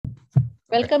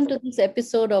Welcome to this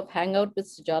episode of Hangout with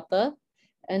Sujata.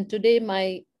 And today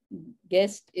my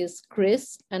guest is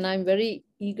Chris, and I'm very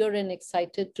eager and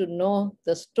excited to know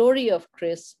the story of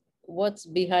Chris, what's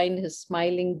behind his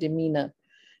smiling demeanor.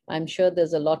 I'm sure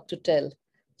there's a lot to tell.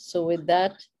 So with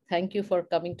that, thank you for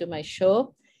coming to my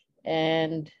show.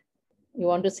 And you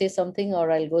want to say something, or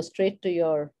I'll go straight to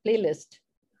your playlist?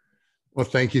 Well,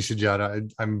 thank you, Sujata.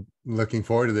 I'm looking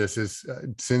forward to this.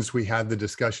 Since we had the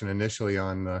discussion initially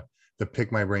on the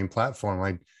Pick My Brain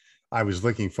platform, I was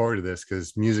looking forward to this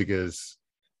because music is,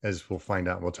 as we'll find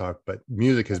out, we'll talk, but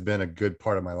music has been a good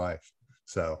part of my life.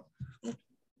 So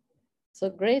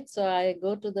great. So I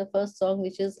go to the first song,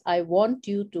 which is I Want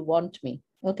You to Want Me.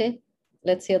 Okay,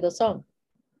 let's hear the song.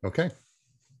 Okay.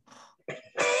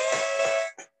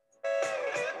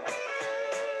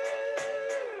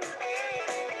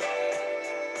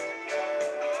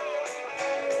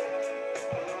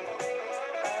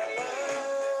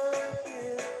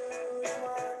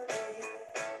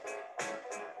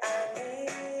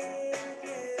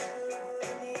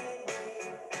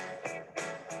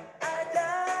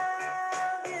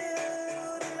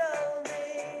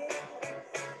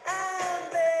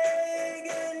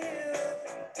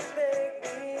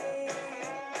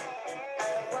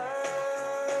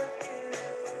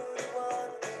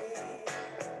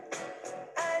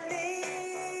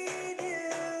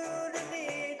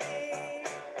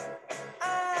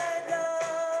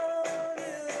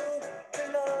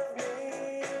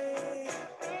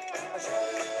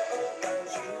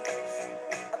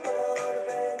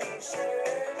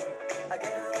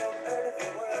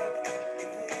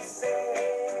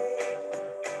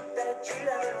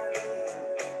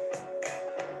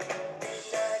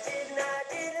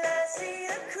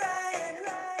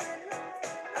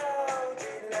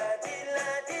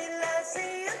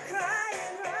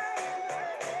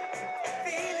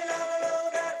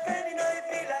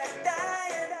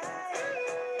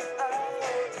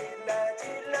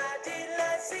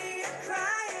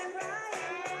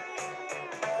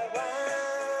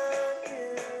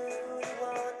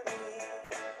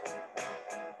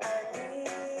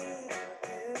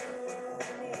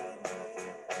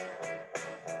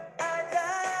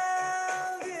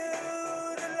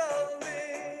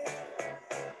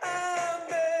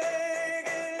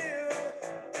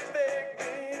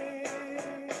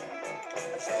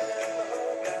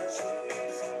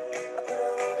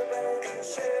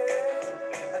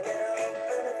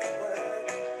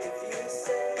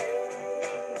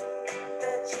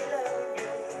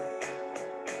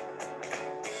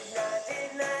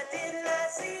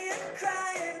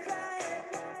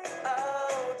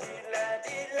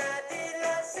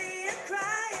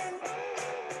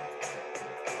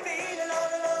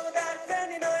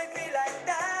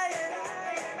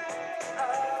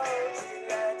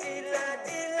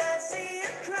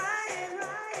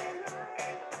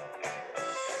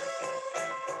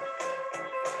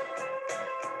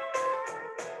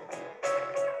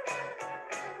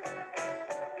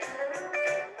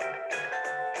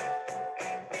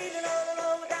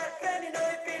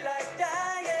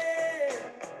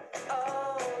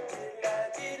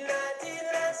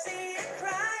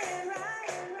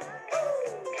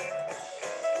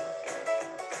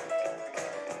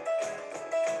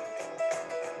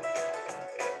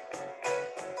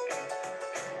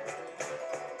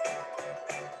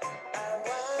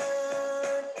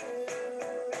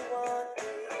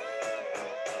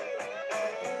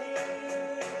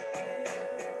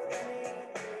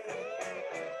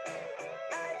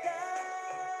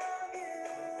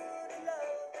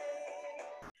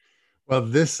 Well,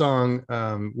 this song,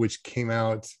 which came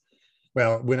out,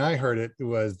 well, when I heard it, it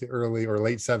was the early or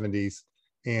late 70s.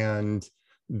 And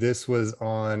this was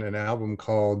on an album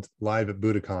called Live at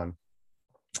Budokan.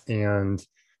 And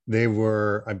they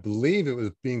were, I believe it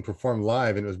was being performed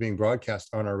live and it was being broadcast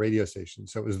on our radio station.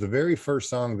 So it was the very first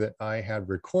song that I had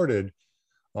recorded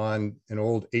on an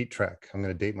old 8-track. I'm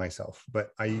going to date myself, but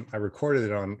I recorded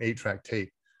it on 8-track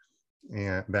tape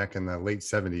and back in the late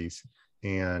 70s.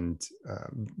 And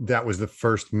that was the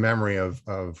first memory of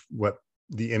what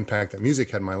the impact that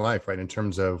music had in my life, right, in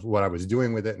terms of what I was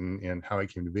doing with it and how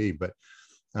it came to be. But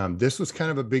this was kind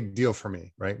of a big deal for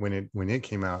me, right, when it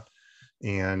came out.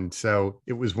 And so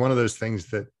it was one of those things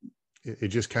that it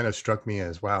just kind of struck me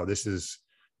as, wow, this is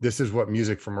what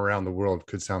music from around the world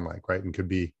could sound like, right, and could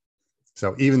be.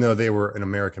 So even though they were an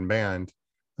American band,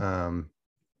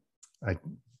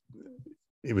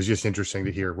 it was just interesting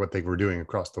to hear what they were doing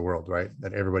across the world, right?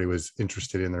 That everybody was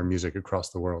interested in their music across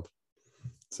the world.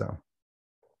 So.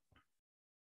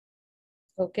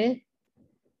 Okay.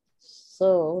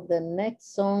 So the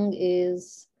next song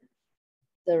is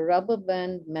The Rubber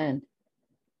Band Man.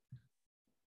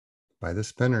 by the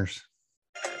Spinners.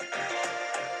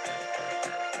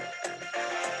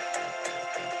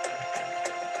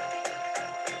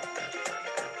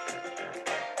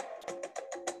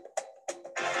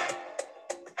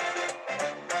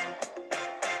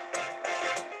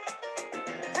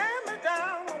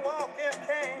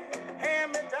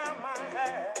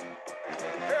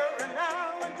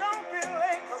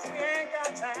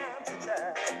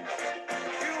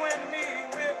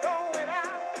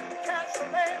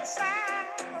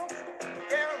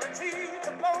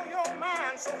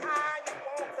 So high you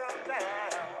won't come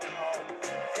down.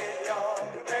 Hey, y'all,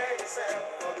 prepare yourself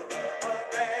for the rubber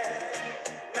band.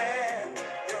 Man,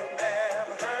 you've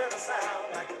never heard a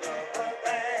sound like a rubber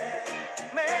band.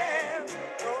 Man,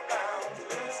 you're bound to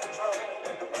lose control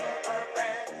when the rubber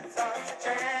band starts to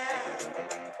jam.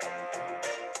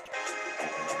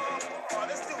 Oh,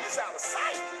 this dude is out of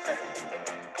sight.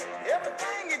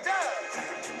 Everything he does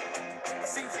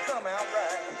seems to come out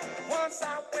right. Once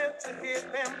I went to hear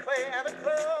them play at a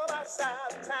club outside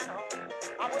of town.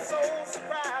 I was so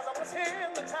surprised, I was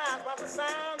hypnotized by the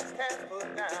sound these cats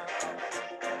put down.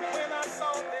 When I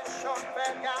saw this short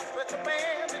fat guy stretch a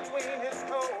band between his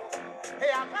toes,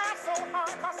 hey, I laughed so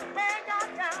hard cause the band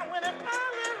got down when it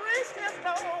finally reached his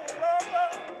nose.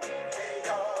 Hey,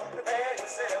 y'all, prepare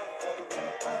yourself for the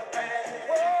rubber band.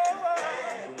 Whoa,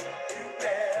 man, you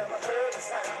never heard a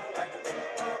sound like a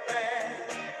rubber band.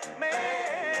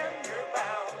 Man, you're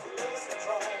bound to lose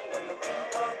control when the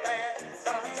rubber band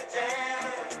starts to jam.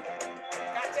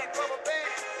 Got that rubber band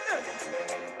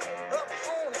up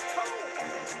on his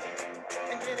toes,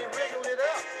 and then he wriggled it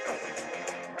up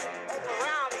over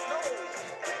around his nose.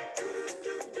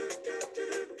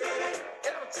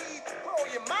 Guaranteed to blow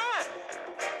your mind.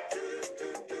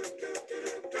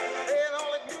 And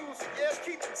all it music, just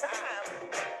keep the time.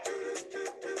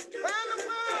 Where in the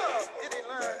world did he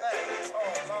learn that? Oh,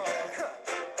 Lord.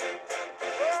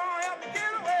 Oh, help me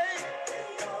get away.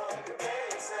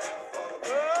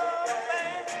 Oh,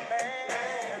 man,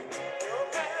 man. You'll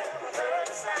never heard a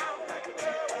sound like a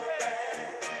rubber band.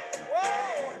 Whoa,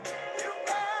 you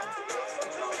got to lose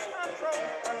control.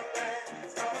 Rubber band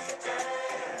starts to jam.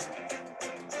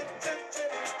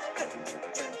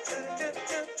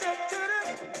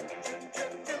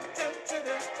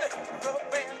 Rubber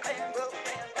band, band, rubber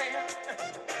band, band.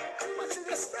 Much of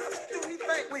this stuff do we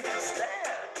think we can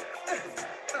stand?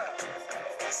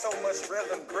 So much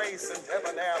rhythm, grace, and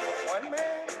debonair for one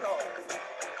man? No.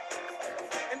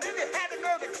 And then he had to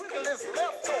go to twiddle his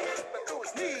left toe, but through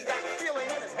his knee, got the feeling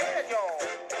in his head, y'all.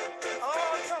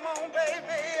 Oh, come on,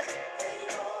 baby.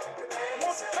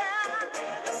 Won't you find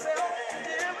yourself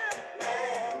hearing?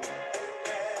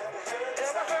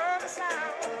 Ever heard a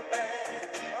sound?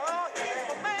 Oh, he's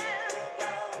a man,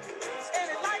 and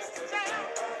he likes to jam.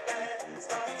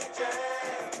 Starts to jam.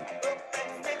 Up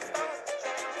and next starts to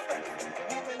jam.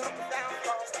 Moving up and down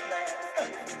across the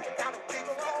land. Got a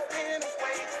wiggle all in his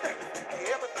waist.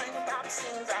 Everything about it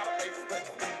seems out of place.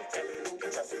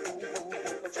 But just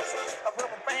move, just a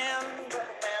rubber band,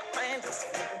 man. Just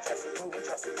move,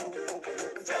 just a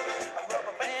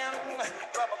rubber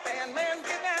band, man.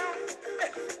 Get down.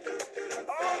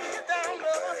 Oh, get down,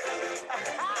 brother.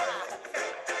 Aha.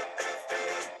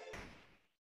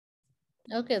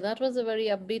 Okay, that was a very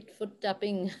upbeat foot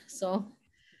tapping song.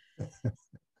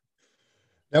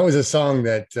 That was a song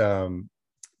that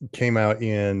came out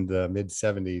in the mid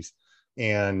 70s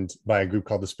and by a group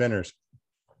called the Spinners.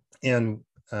 And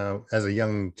as a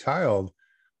young child,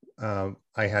 I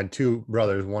had two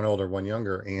brothers, one older, one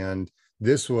younger. And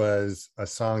this was a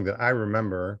song that I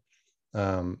remember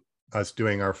us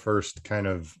doing our first kind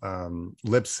of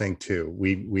lip sync to.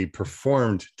 We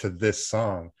performed to this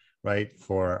song, right,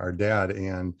 for our dad.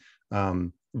 And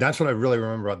that's what I really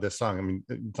remember about this song. I mean,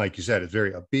 like you said, it's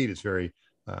very upbeat. It's very,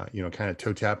 kind of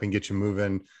toe tapping, get you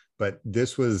moving. But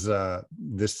this was,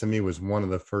 this to me was one of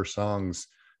the first songs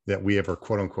that we ever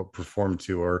quote unquote performed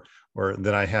to, or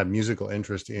that I had musical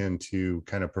interest in to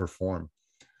kind of perform.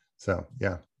 So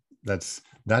yeah, that's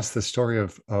the story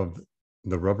of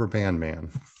the Rubber Band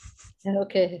Man.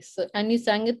 Okay, so and you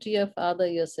sang it to your father,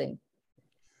 you're saying?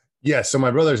 Yeah, so my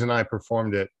brothers and I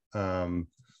performed it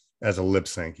as a lip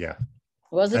sync. Yeah,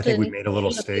 Was it I think we any made a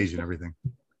little special stage and occasion? everything.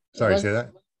 Sorry, Was say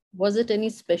that. was it any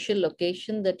special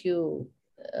occasion that you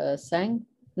sang?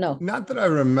 No. Not that I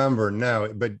remember,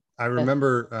 no, but I Yeah.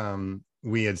 remember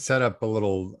we had set up a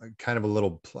little kind of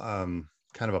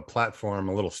a platform,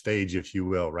 a little stage, if you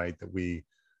will, right, that we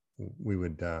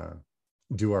would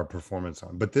do our performance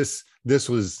on. But this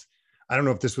was, I don't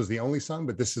know if this was the only song,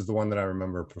 but this is the one that I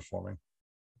remember performing.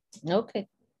 Okay.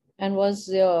 And was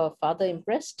your father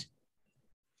impressed?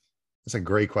 That's a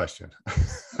great question.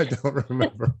 I don't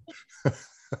remember.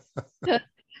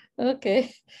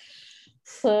 Okay.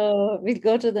 So we'll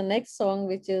go to the next song,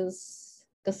 which is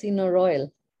Casino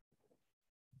Royale.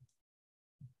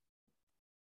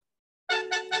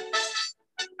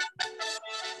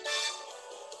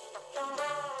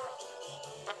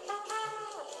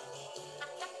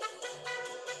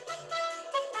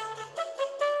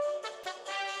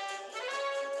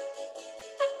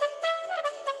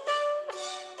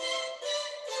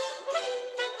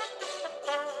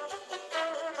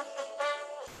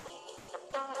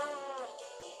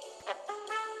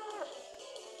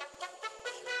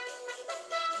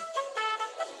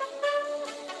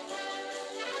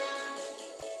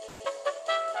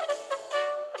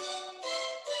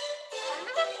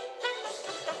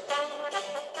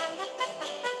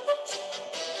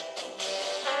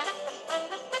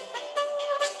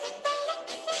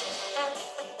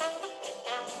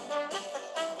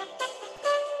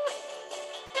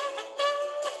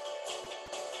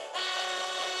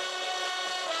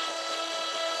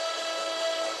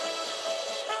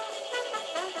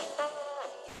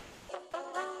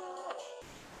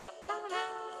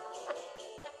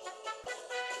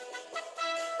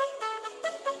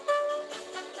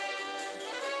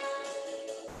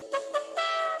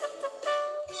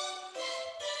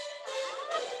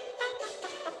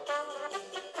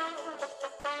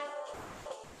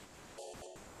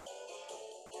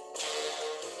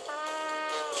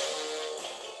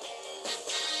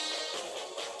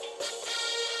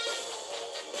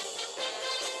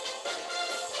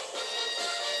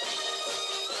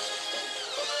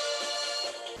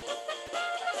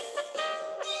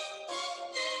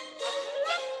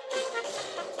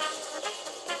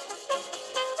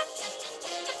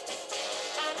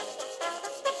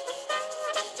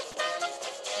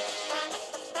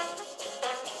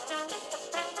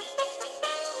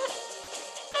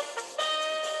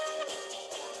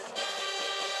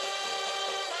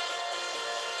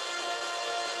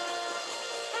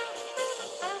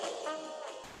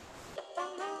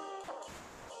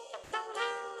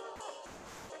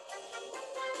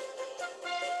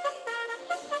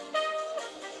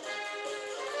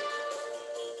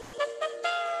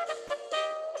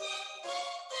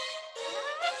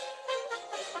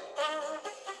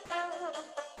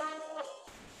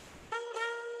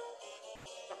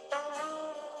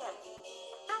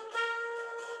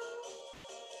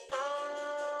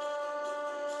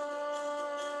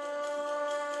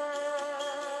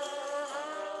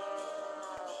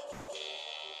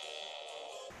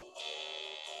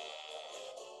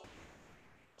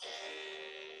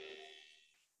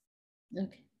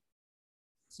 Okay.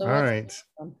 So All what's the right. next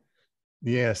one?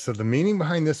 Yeah. So the meaning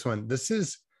behind this one,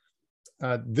 this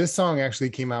song actually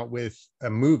came out with a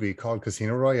movie called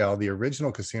Casino Royale, the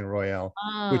original Casino Royale,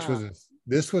 which Ah,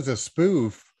 this was a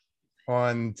spoof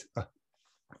on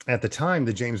at the time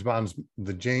the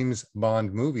James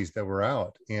Bond movies that were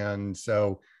out, and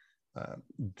so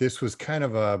this was kind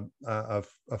of a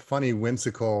funny,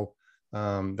 whimsical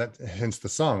that hence the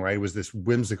song, right? It was this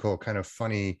whimsical kind of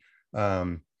funny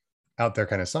out there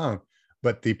kind of song.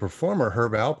 But the performer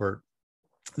Herb Alpert,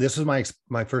 this was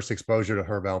my first exposure to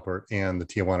Herb Alpert and the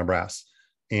Tijuana Brass,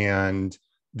 and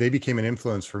they became an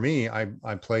influence for me. I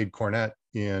played cornet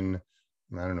in,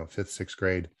 I don't know, fifth, sixth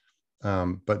grade,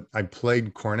 but I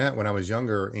played cornet when I was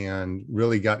younger and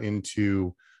really got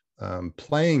into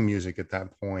playing music at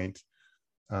that point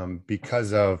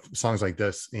because of songs like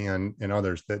this and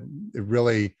others that it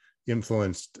really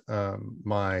influenced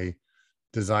my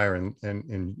desire and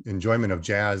enjoyment of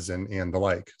jazz and the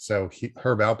like. So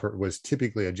Herb Alpert was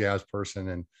typically a jazz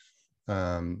person,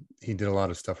 and he did a lot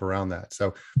of stuff around that.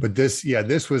 So, but this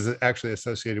was actually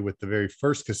associated with the very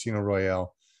first Casino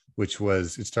Royale, which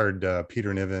was, it starred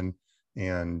Peter Niven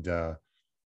and oh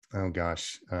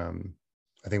gosh,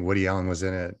 I think Woody Allen was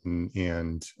in it,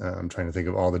 and I'm trying to think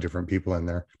of all the different people in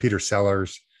there. Peter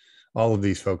Sellers, all of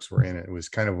these folks were in it. It was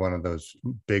kind of one of those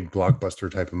big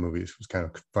blockbuster type of movies. It was kind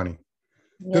of funny.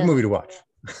 Good yes, movie to watch.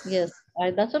 yes.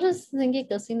 That's what I was thinking.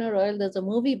 Casino Royale. There's a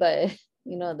movie by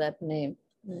that name.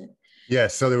 Yeah. Yeah,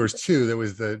 so there was two. There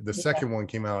was the Yeah. second one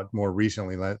came out more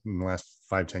recently, in the last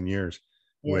 5-10 years,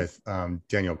 Yes. with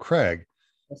Daniel Craig,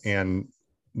 Yes. and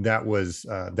that was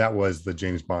the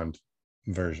James Bond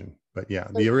version. But yeah,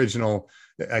 the original,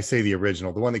 I say the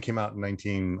original, the one that came out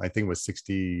in I think it was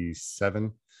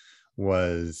 67,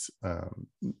 was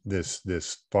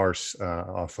this farce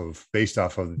based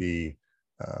off of the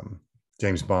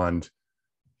James Bond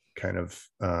kind of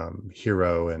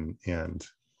hero, and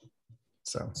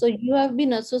So you have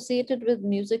been associated with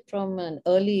music from an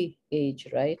early age,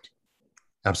 right?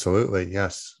 absolutely,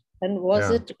 yes. And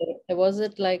Yeah. was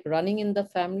it like running in the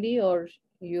family, or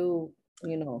you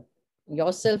know,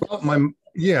 yourself? Well,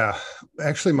 yeah,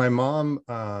 actually, my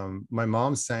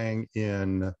mom sang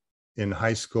in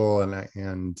high school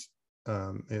and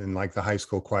in like the high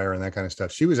school choir and that kind of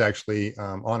stuff. She was actually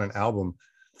on an album,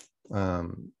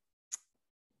 um,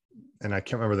 and I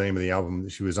can't remember the name of the album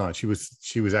that she was on. She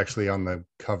was actually on the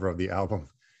cover of the album.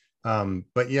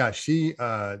 But yeah, she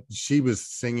was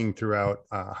singing throughout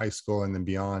high school and then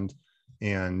beyond.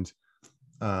 And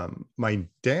my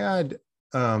dad,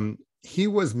 he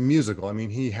was musical. I mean,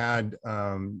 he had,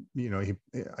 I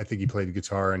think he played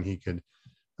guitar and he could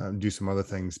do some other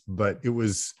things, but it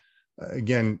was,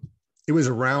 again, it was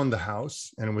around the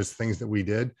house and it was things that we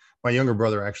did. My younger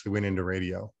brother actually went into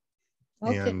radio.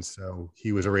 Okay. And so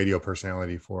he was a radio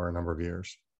personality for a number of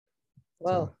years.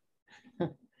 Wow.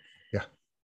 So, yeah.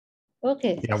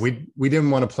 Okay. Yeah. We didn't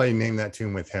want to play Name That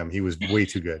Tune with him. He was way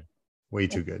too good. Way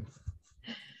too good.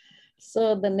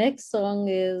 So the next song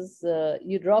is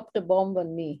You Dropped a Bomb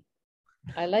on Me.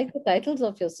 I like the titles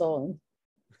of your song.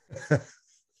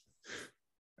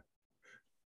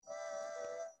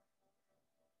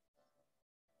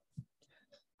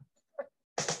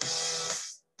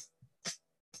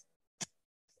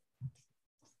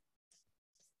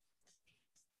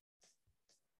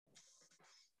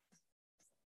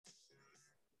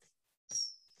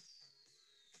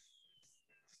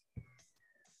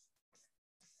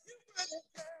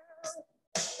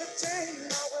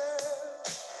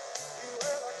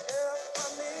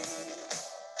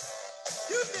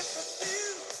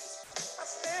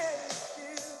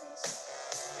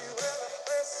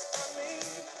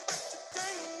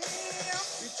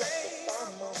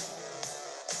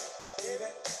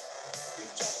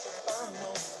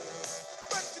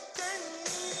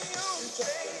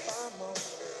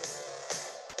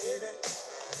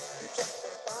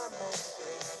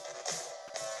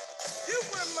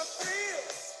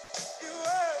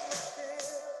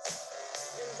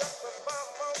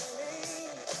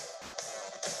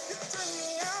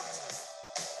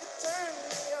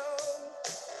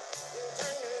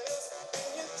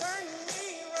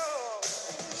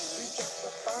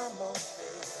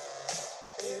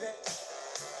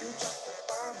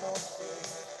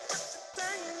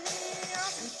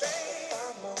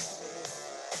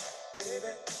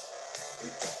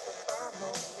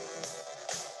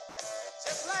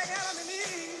 Just like Adam and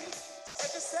Eve,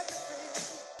 said you set me free.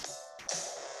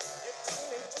 You took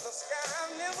me to the sky.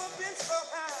 I've never been so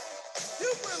high.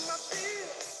 You were my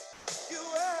fears. You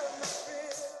were my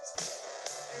fears.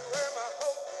 You were my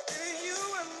hope. You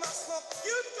were my smoke.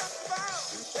 You dropped the bomb.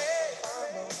 You dropped the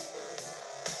bomb on me,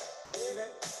 baby.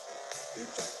 You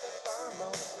dropped the bomb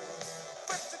on me.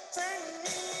 But you turned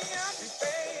me up. You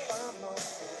dropped the bomb on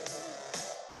me,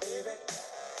 baby.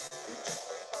 You dropped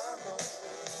the bomb on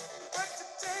me. But you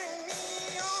turned me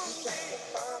on. You dropped the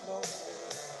bomb on me,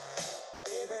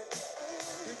 baby.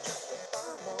 You dropped the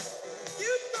bomb on me.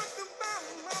 You dropped the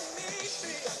bomb on me, baby.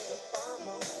 You dropped the bomb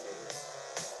on me,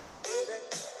 baby.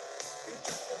 You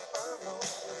dropped the bomb on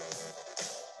me.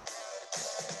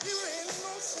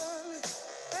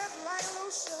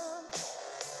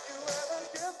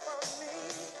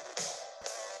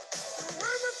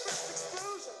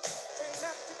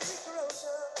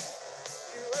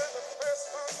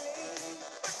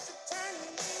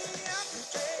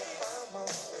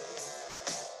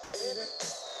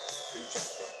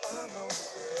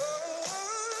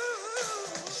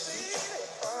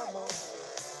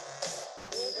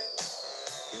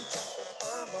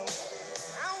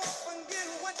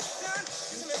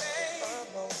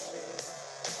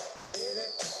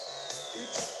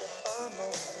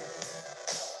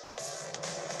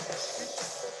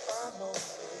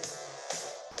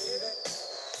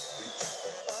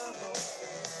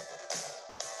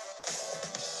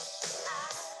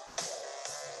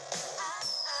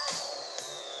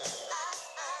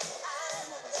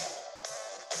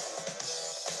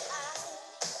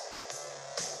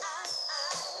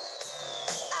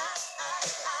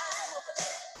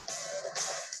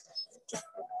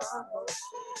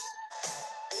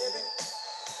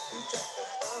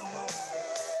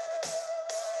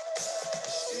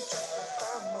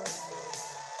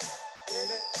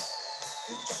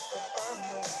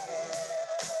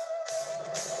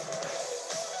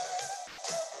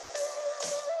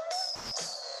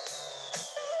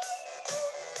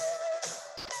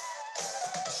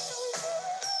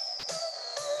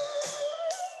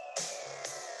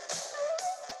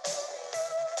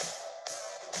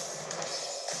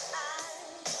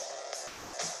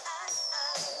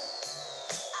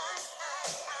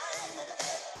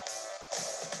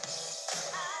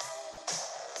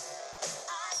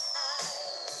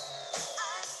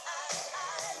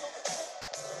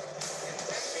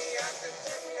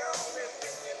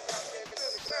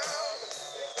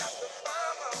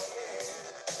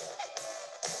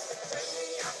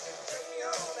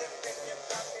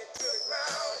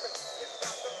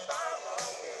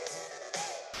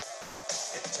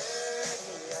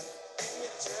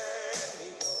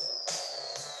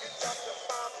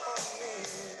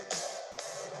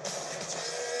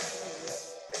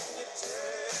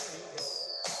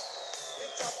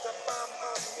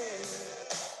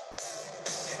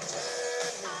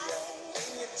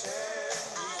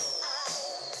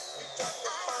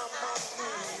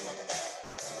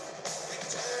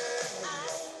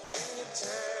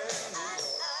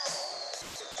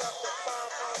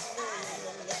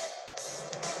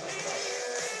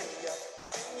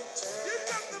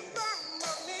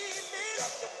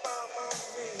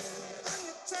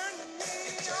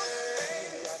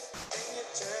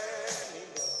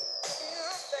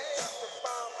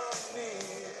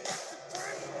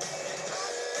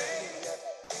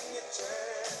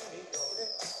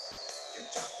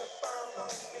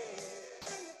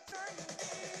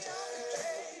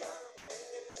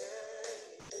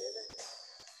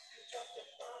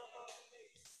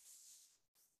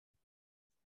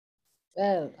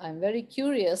 Well, I'm very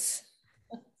curious.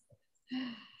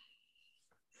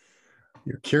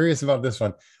 You're curious about this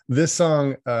one. This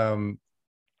song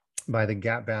by the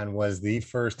Gap Band was the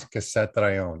first cassette that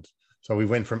I owned. So we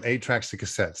went from 8 tracks to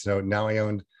cassettes. So now I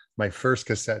owned my first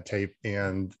cassette tape,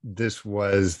 and this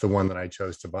was the one that I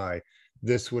chose to buy.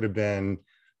 This would have been,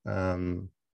 I don't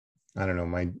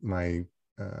know,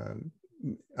 uh,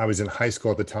 I was in high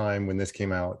school at the time when this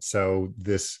came out. So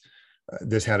this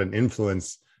had an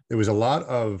influence. There was a lot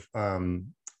of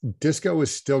disco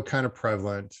was still kind of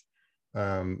prevalent.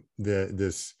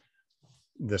 This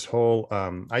whole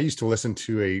I used to listen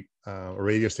to a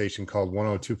radio station called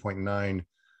 102.9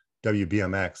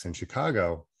 WBMX in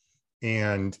Chicago,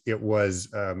 and it was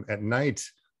at night,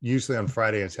 usually on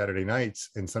Friday and Saturday nights,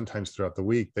 and sometimes throughout the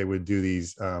week they would do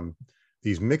these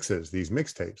mixes, these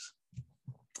mixtapes,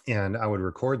 and I would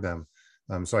record them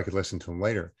so I could listen to them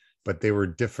later. But they were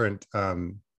different.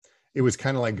 It was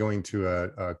kind of like going to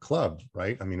a club,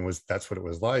 right? I mean, that's what it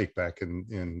was like back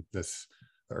in this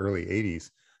early 80s.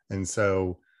 And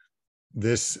so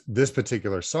this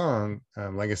particular song,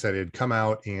 like I said, it had come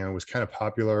out and was kind of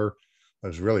popular. It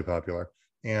was really popular.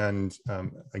 And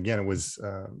again, it was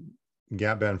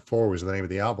Gap Band 4 was the name of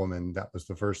the album, and that was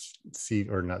the first CD,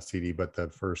 or not CD, but the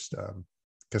first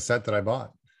cassette that I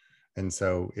bought. And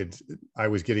so I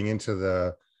was getting into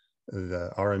the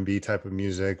R&B type of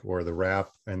music, or the rap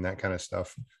and that kind of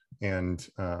stuff. And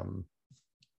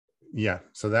yeah,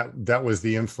 so that was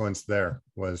the influence there,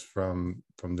 was from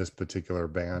this particular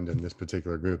band and this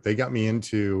particular group. They got me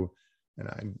into,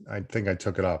 and I think I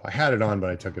took it off. I had it on, but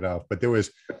I took it off. But there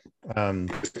was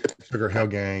Sugar Hill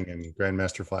Gang and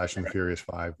Grandmaster Flash and the Furious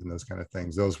Five and those kind of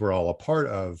things. Those were all a part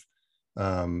of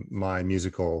my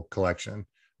musical collection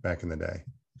back in the day.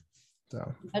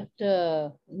 So, But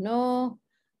no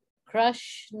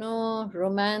crush, no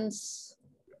romance.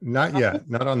 not yet,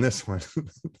 not on this one.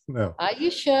 No. Are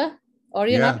you sure? Or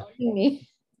you're Yeah. not asking me?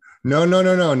 No,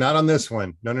 not on this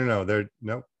one. No.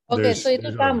 Nope. Okay, so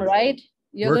it'll come, right?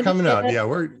 We're coming out. Yeah,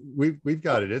 we've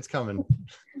got it. It's coming.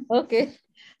 Okay.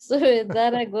 So with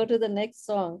that, I go to the next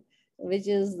song, which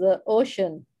is The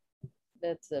Ocean.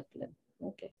 That's Zeppelin.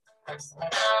 Okay.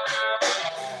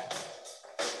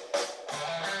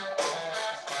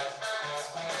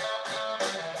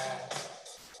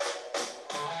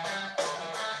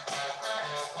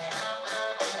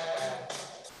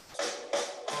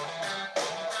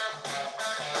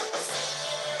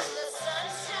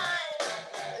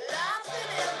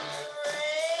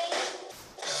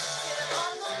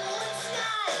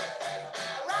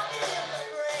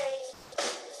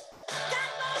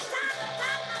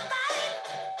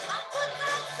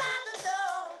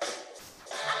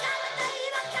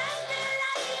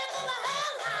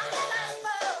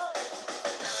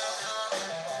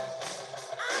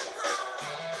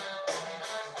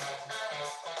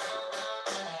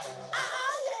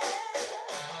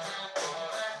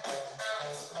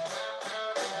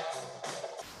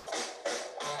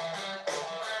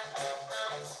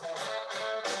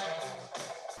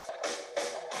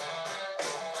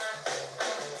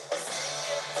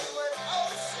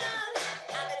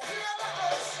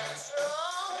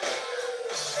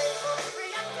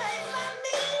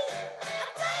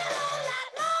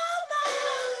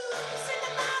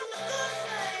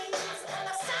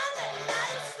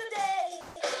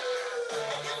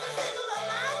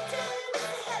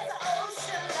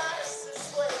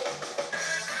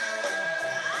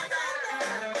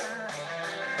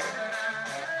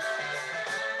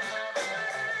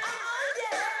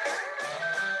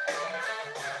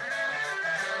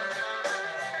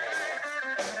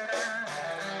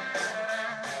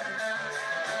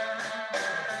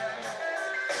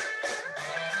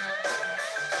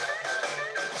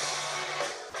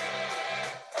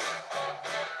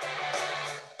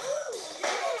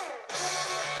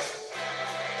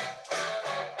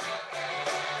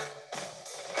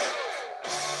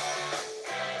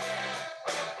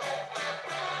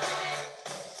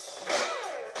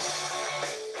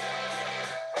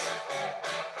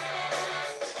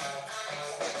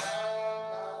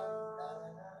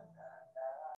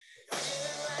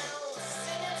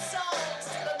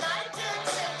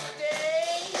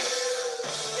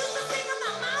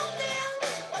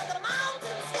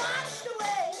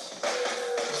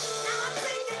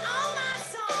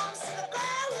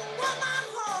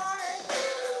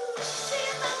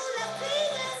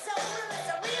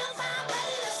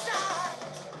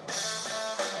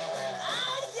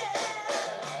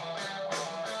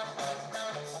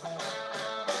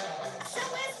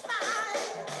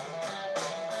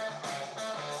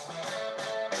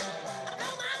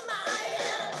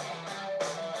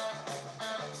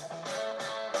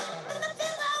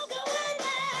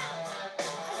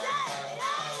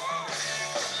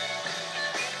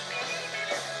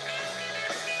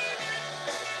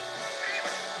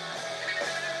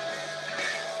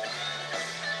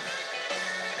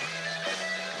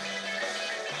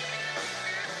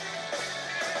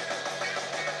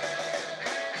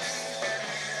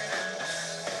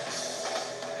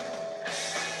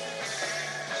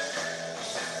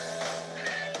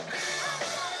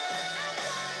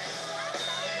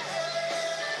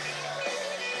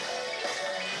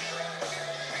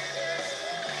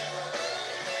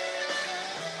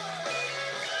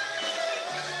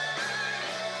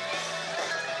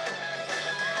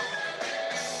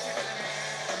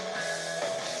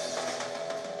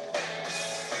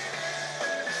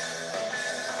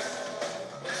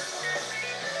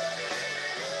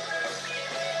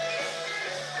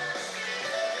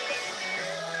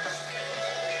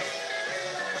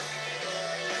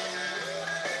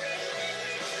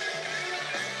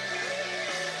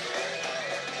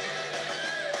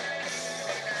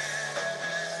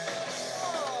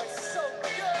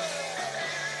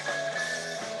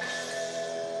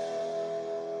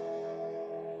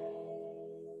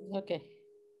 Okay.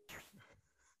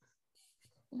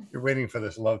 You're waiting for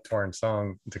this love torn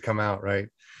song to come out, right?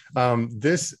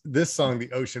 This song,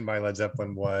 "The Ocean" by Led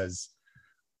Zeppelin, was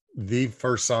the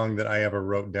first song that I ever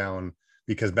wrote down,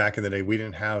 because back in the day we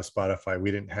didn't have Spotify,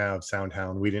 we didn't have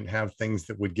SoundHound, we didn't have things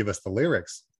that would give us the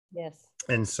lyrics. Yes.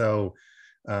 And so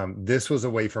this was a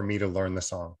way for me to learn the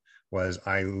song. Was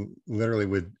I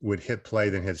literally would hit play,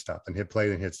 then hit stop, and hit play,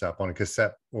 then hit stop on a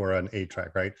cassette or an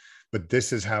 8-track, right? But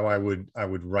this is how I would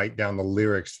write down the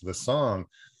lyrics to the song.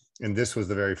 And this was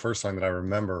the very first song that I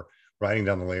remember writing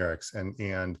down the lyrics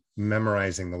and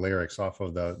memorizing the lyrics off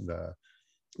of the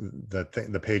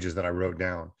pages that I wrote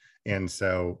down. And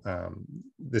so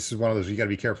this is one of those, you got to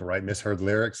be careful, right? Misheard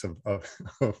lyrics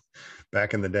of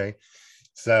back in the day.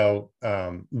 So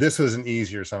this was an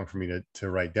easier song for me to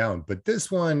write down. But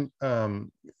this one,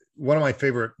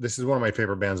 this is one of my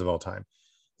favorite bands of all time,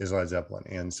 is Led Zeppelin.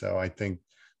 And so I think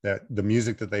that the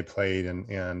music that they played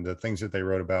and the things that they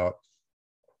wrote about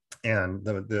and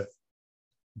the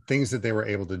things that they were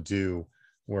able to do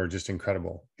were just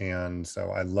incredible. And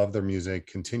so I love their music,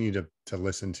 continue to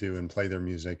listen to and play their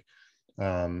music.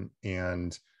 But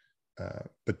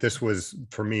this was,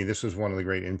 for me, this was one of the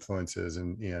great influences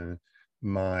in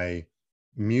my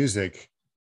music,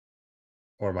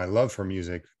 or my love for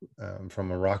music,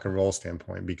 from a rock and roll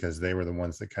standpoint, because they were the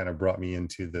ones that kind of brought me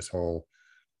into this whole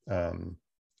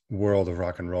world of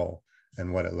rock and roll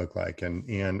and what it looked like.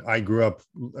 And I grew up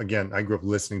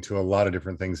listening to a lot of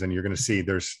different things, and you're going to see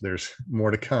there's more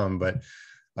to come, but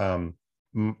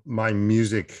my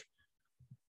music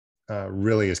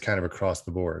really is kind of across the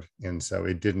board. And so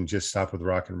it didn't just stop with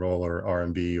rock and roll or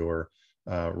R&B or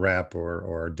rap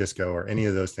or disco or any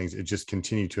of those things. It just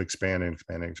continued to expand and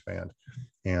expand and expand.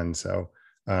 And so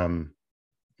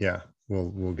yeah,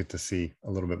 we'll get to see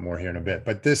a little bit more here in a bit.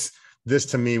 But this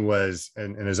to me was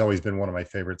and has always been one of my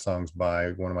favorite songs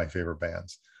by one of my favorite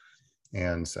bands.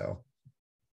 And so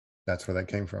that's where that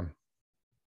came from.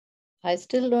 I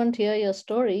still don't hear your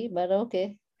story, but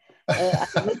okay.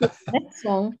 Next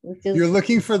song, which is, you're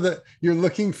looking for the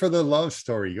love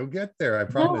story. You'll get there, I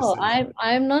promise. No,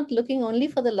 I'm not looking only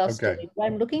for the love Okay. story.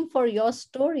 I'm looking for your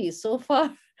story. So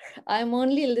far, I'm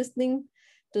only listening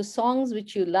to songs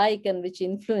which you like and which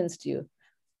influenced you.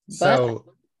 But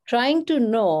So trying to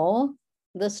know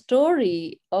the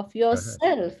story of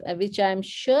yourself, which I'm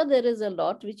sure there is a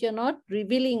lot which you're not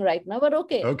revealing right now. But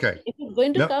okay, if it's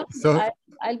going to come, so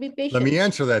I'll be patient. let me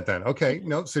answer that then. Okay,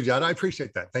 no, Sujata, I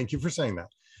appreciate that. Thank you for saying that.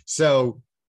 So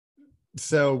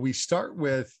we start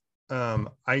with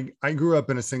I grew up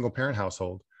in a single parent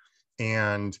household,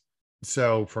 and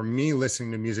so for me,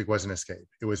 listening to music was an escape.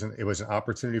 It was an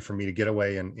opportunity for me to get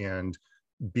away and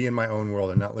be in my own world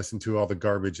and not listen to all the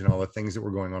garbage and all the things that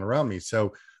were going on around me.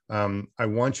 So I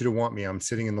Want You to Want Me, I'm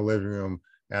sitting in the living room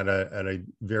at a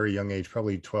very young age,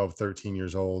 probably 12, 13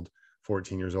 years old,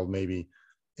 14 years old maybe,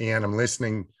 and I'm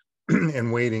listening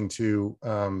and waiting to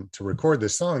record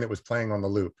this song that was playing on the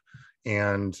loop.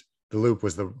 And the loop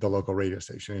was the local radio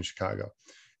station in Chicago.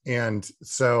 And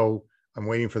so I'm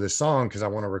waiting for this song because I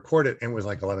want to record it. And it was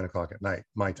like 11 o'clock at night,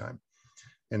 my time.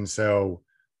 And so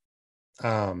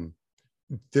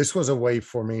this was a way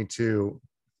for me to,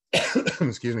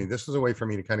 excuse me, this was a way for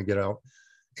me to kind of get out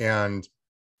and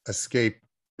escape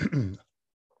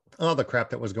all the crap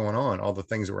that was going on, all the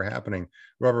things that were happening.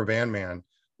 Rubber Band Man,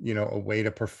 a way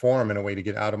to perform and a way to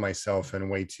get out of myself and a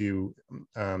way to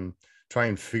try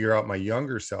and figure out my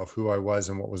younger self, who I was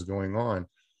and what was going on.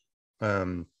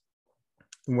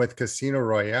 With Casino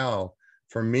Royale,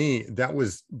 for me,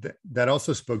 that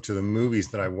also spoke to the movies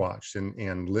that I watched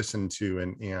and listened to.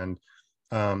 And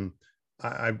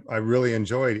I really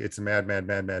enjoyed It's a Mad, Mad,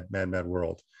 Mad, Mad, Mad, Mad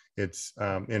World. It's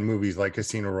in movies like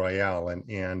Casino Royale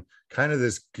and kind of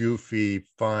this goofy,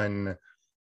 fun,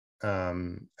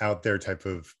 out there type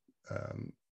of,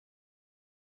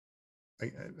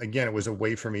 again, it was a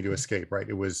way for me to escape, right?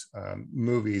 It was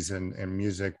movies and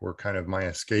music were kind of my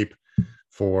escape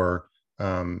from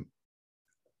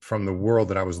the world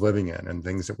that I was living in and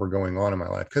things that were going on in my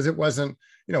life. Because it wasn't,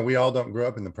 we all don't grow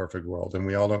up in the perfect world, and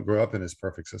we all don't grow up in this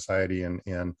perfect society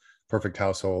and perfect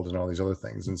household and all these other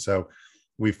things. And so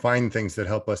we find things that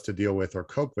help us to deal with or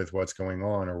cope with what's going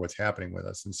on or what's happening with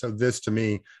us. And so this, to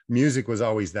me, music was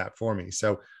always that for me.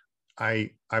 So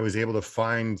I was able to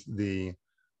find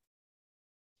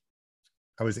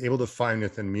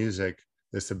within music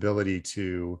this ability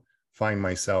to find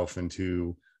myself and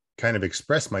to kind of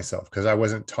express myself, because I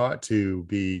wasn't taught to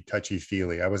be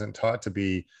touchy-feely. I wasn't taught to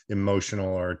be emotional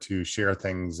or to share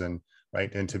things and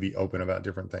to be open about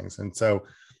different things. And so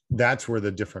that's where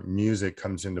the different music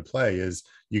comes into play, is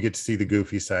you get to see the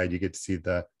goofy side, you get to see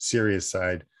the serious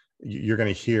side, you're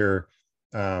going to hear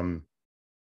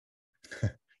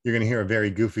you're going to hear a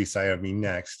very goofy side of me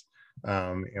next,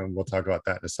 and we'll talk about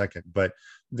that in a second. But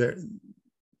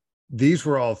these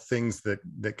were all things that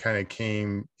kind of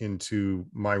came into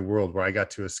my world where I got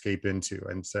to escape into,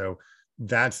 and so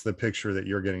that's the picture that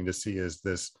you're getting to see, is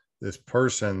this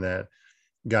person that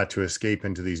got to escape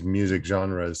into these music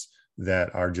genres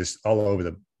that are just all over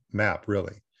the map,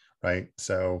 really, right?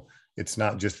 So it's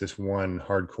not just this one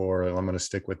hardcore, and I'm going to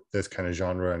stick with this kind of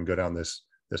genre and go down this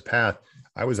path.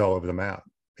 I was all over the map,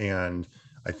 and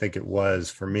I think it was,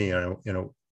 for me, in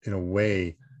a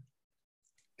way,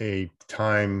 a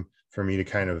time for me to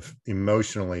kind of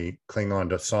emotionally cling on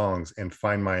to songs and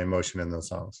find my emotion in those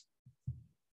songs.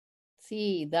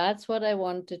 See, that's what I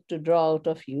wanted to draw out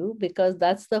of you, because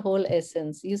that's the whole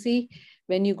essence. You see,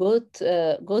 when you go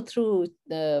through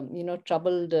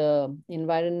troubled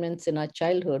environments in our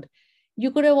childhood,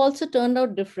 you could have also turned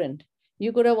out different.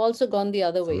 You could have also gone the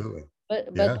other Absolutely. way. But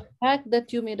Yeah. the fact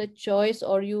that you made a choice,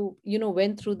 or you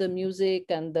went through the music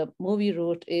and the movie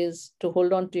route, is to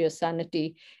hold on to your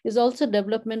sanity, is also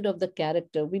development of the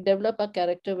character. We develop our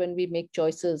character when we make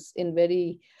choices in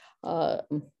very,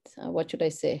 what should I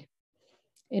say,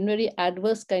 in very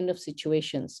adverse kind of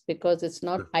situations, because it's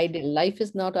not ideal. Life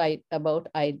is not about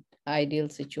ideal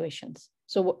situations.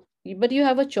 So, but you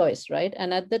have a choice, right?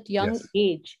 And at that young Yes.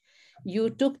 age, you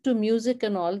took to music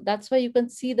and all. That's why you can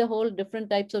see the whole different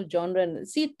types of genre, and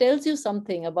see, it tells you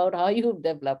something about how you've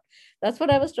developed. That's what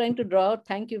I was trying to draw out.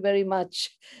 Thank you very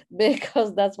much,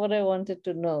 because that's what I wanted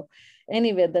to know.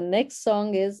 Anyway, the next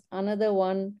song is Another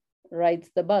One Rides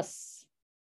the Bus.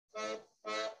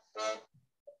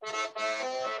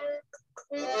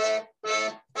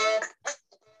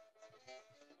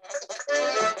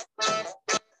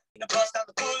 The bus down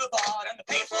the boulevard and the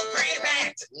place was pretty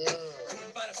packed.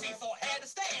 Couldn't find a seat, so I had to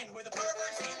stand with the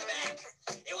perverts in the back.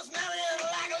 It was smelling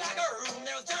like a room.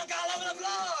 There was junk all over the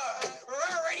floor. We're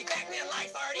already packed in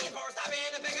like sardines, for stopping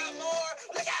to pick up more.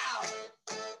 Look out!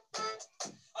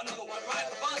 Another one rides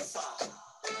the bus.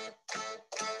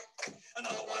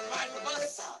 Another one rides the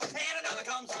bus. And another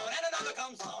comes on, and another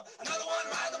comes on. Another one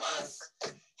rides the bus.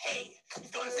 Hey,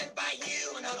 he's gonna sit by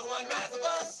you. Another one rides the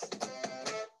bus.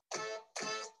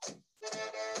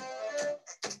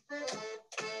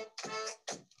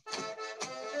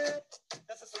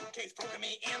 There's a suitcase poking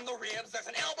me in the ribs. There's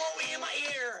an elbow in my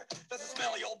ear. There's a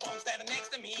smelly old bum standing next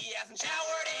to me. Hasn't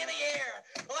showered in a year.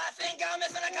 Well, I think I'm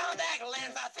missing a contact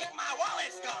lens. I think my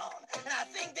wallet's gone. And I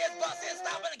think this bus is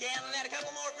stopping again. Let a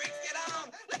couple more bricks get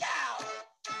on. Look out!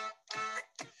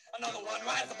 Another one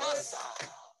rides the bus.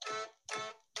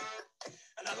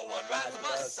 Another one rides the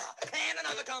bus. And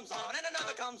another comes on, and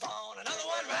another comes on. Another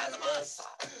one rides the bus.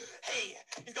 Hey,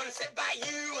 he's gonna sit by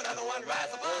you. Another one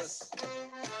rides the bus.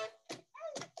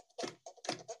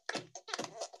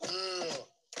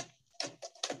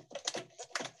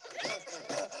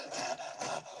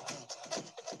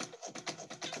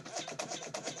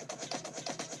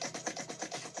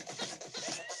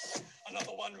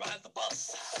 Another one rides the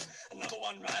bus. Another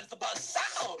one rides the bus.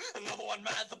 Ow! Another one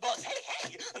rides the bus. Hey,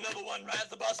 hey! Another one rides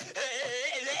the bus. Hey,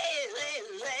 hey, hey, hey,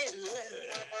 hey.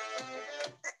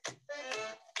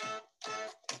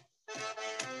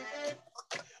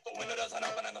 The window doesn't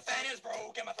open and the fan is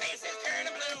broke and my face is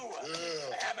turning blue.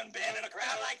 I haven't been in a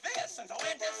crowd like this since I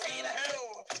went to see the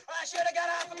Who. I should have got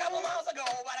off a couple miles ago,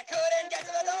 but I couldn't get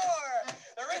to the door.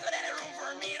 There isn't any room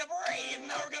for me to breathe.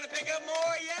 Now we're gonna pick up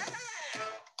more, yeah.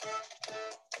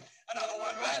 Another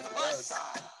one rides the bus.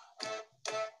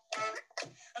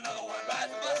 Another one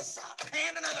rides the bus.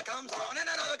 And another comes on, and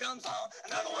another comes on.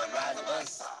 Another one rides the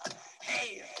bus.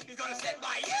 Hey, he's gonna sit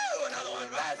by you. Another one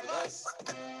rides the bus.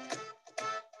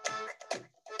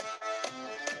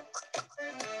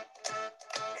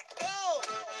 Oh!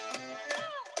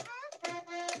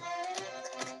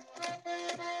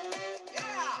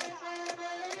 Yeah!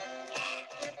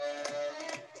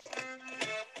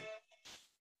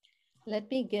 Let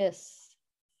me guess.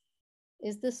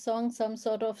 Is this song some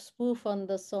sort of spoof on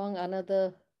the song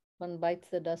Another One Bites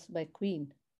the Dust by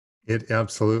Queen? It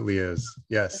absolutely is.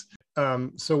 Yes.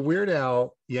 So Weird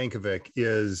Al Yankovic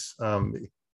is,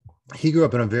 he grew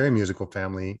up in a very musical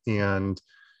family, and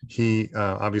he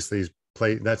obviously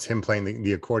that's him playing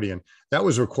the accordion. That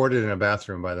was recorded in a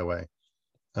bathroom, by the way.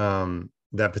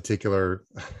 That particular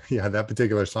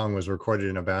song was recorded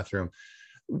in a bathroom.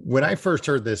 When I first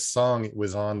heard this song, it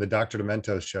was on the Dr.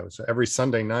 Demento's show. So every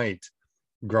Sunday night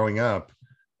growing up,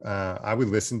 I would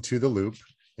listen to The Loop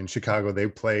in Chicago. They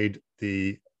played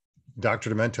the Dr.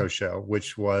 Demento show,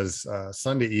 which was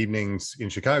Sunday evenings in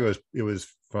Chicago. It was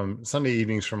from Sunday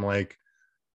evenings from like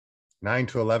 9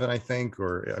 to 11, I think,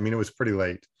 or I mean, it was pretty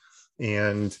late.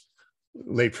 and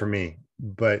late for me.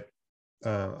 But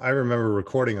I remember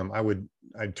recording them.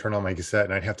 I'd turn on my cassette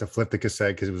and I'd have to flip the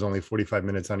cassette because it was only 45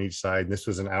 minutes on each side. And this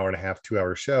was an hour and a half, 2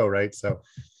 hour show, right? So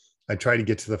I tried to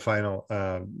get to the final,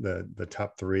 the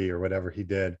top three or whatever he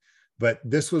did. But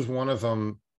this was one of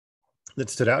them that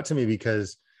stood out to me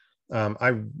because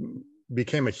I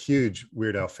became a huge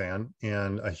Weird Al fan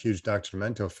and a huge Dr.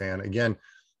 Demento fan. Again,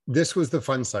 this was the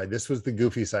fun side. This was the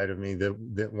goofy side of me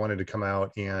that wanted to come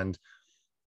out, and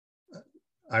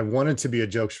I wanted to be a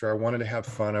jokester. I wanted to have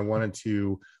fun. I wanted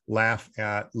to laugh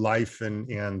at life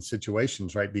and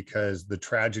situations, right? Because the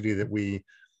tragedy that we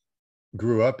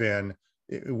grew up in,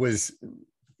 it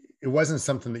wasn't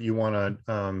something that you want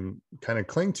to kind of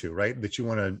cling to, right? That you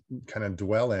want to kind of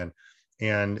dwell in.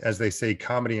 And as they say,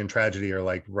 comedy and tragedy are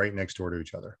like right next door to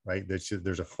each other, right?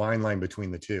 There's a fine line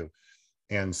between the two.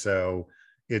 And so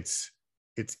it's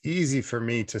easy for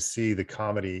me to see the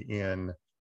comedy in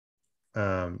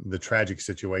the tragic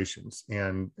situations,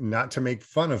 and not to make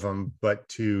fun of them, but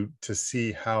to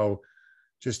see how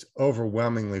just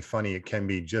overwhelmingly funny it can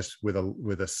be, just with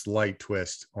a slight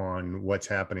twist on what's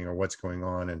happening or what's going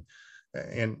on.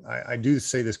 And I do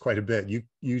say this quite a bit.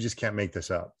 You just can't make this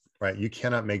up, right? You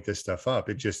cannot make this stuff up.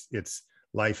 It's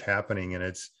life happening, and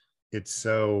it's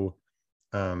so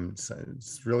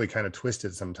it's really kind of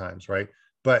twisted sometimes, right?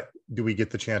 But do we get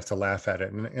the chance to laugh at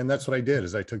it? And that's what I did,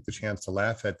 is I took the chance to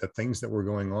laugh at the things that were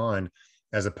going on,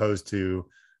 as opposed to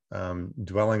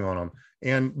dwelling on them.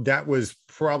 And that was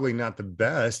probably not the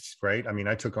best, right? I mean,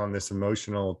 I took on this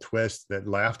emotional twist that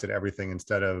laughed at everything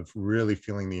instead of really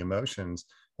feeling the emotions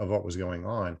of what was going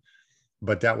on.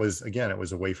 But that was, again, it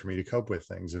was a way for me to cope with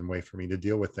things, and a way for me to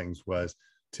deal with things was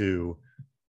to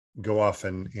go off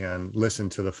and listen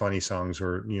to the funny songs,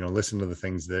 or, listen to the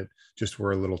things that just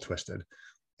were a little twisted.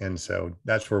 And so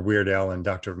that's where Weird Al and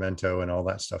Dr. Demento and all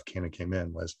that stuff kind of came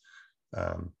in, was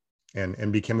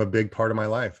and became a big part of my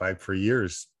life. I, for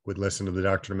years, would listen to the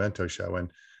Dr. Demento show, and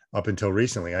up until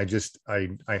recently,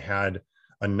 I had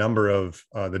a number of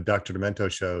the Dr.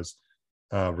 Demento shows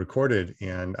recorded,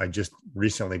 and I just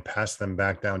recently passed them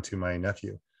back down to my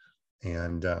nephew,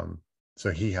 and so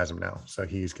he has them now. So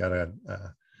he's got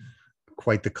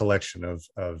quite the collection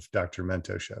of Dr.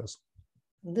 Demento shows.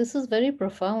 This is very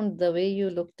profound, the way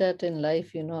you looked at in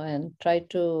life, and tried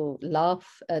to laugh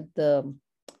at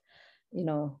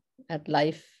at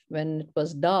life when it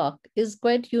was dark, is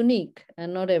quite unique,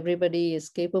 and not everybody is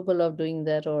capable of doing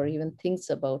that or even thinks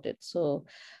about it. So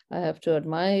I have to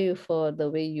admire you for the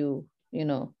way you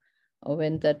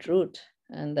went that route,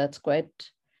 and that's quite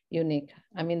unique.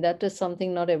 I mean, that is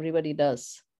something not everybody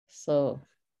does. So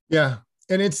yeah.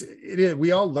 And it is,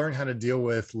 we all learn how to deal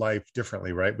with life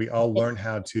differently, right? We all learn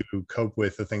how to cope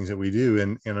with the things that we do.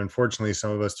 And unfortunately,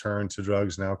 some of us turn to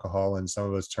drugs and alcohol, and some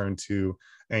of us turn to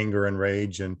anger and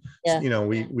rage. And,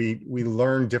 we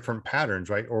learn different patterns,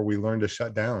 right? Or we learn to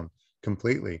shut down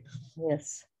completely.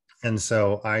 Yes. And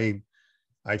so I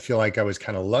feel like I was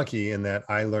kind of lucky in that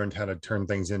I learned how to turn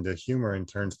things into humor, and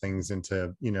turn things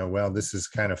into, well, this is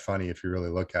kind of funny if you really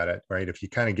look at it, right? If you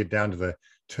kind of get down to the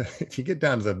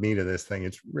meat of this thing,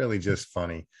 it's really just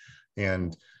funny.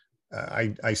 And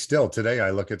I still today,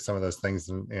 I look at some of those things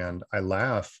and I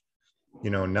laugh,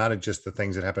 not at just the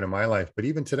things that happen in my life, but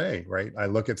even today, right? I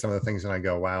look at some of the things and I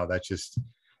go, wow, that's just,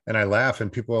 and I laugh,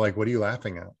 and people are like, what are you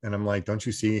laughing at? And I'm like, don't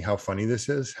you see how funny this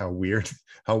is? How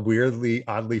weirdly,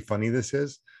 oddly funny this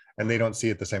is? And they don't see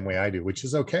it the same way I do, which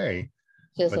is okay.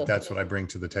 Yes, but that's what I bring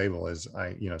to the table, is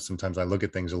sometimes I look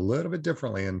at things a little bit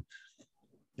differently. And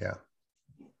yeah.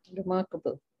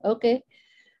 Remarkable. Okay.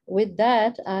 With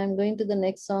that, I'm going to the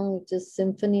next song, which is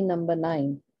Symphony Number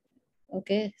 9.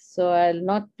 Okay. So I'll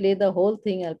not play the whole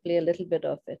thing. I'll play a little bit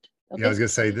of it. Okay? Yeah, I was gonna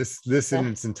say this in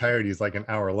its entirety is like an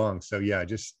hour long. So yeah,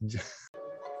 just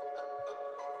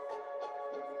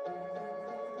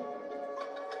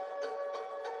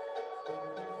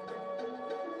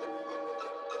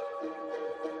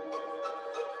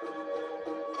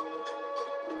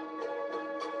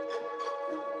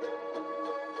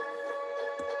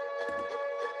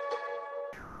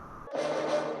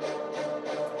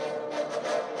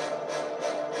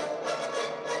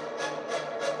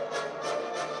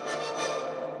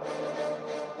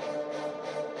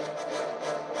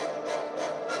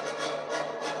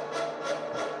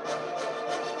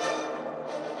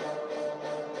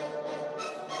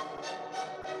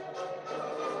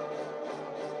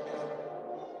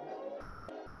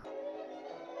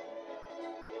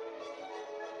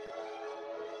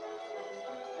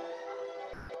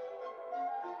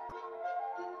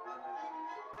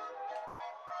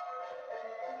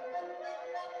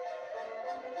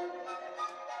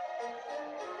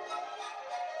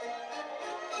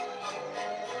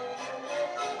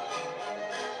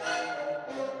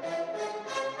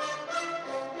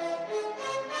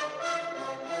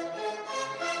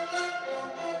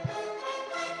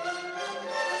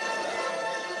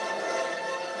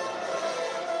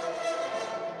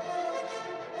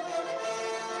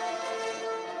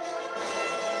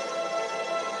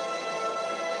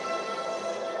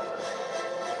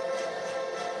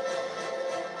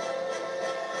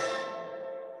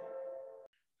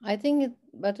I think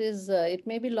it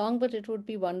may be long, but it would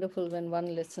be wonderful when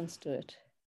one listens to it.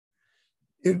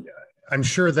 I'm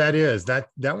sure that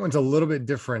one's a little bit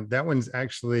different. That one's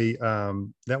actually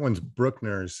that one's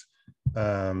Bruckner's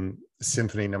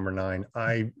Symphony Number 9.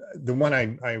 The one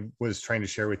I was trying to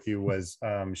share with you was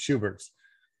Schubert's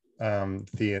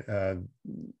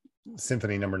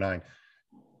Symphony Number 9.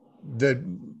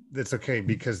 That's okay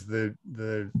because the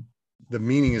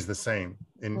meaning is the same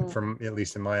from at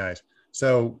least in my eyes.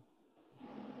 So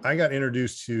I got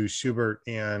introduced to Schubert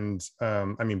and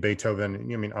I mean Beethoven,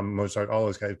 I mean Mozart, all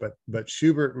those guys, but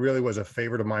Schubert really was a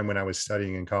favorite of mine when I was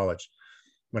studying in college.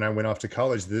 When I went off to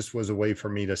college, this was a way for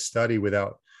me to study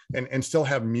without and still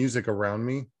have music around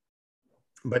me,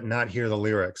 but not hear the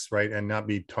lyrics, right? And not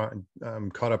be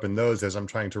caught up in those as I'm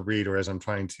trying to read or as I'm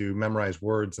trying to memorize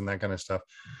words and that kind of stuff.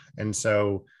 And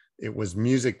so it was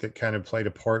music that kind of played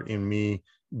a part in me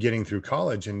getting through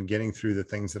college and getting through the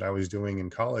things that I was doing in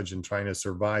college and trying to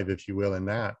survive, if you will, in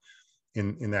that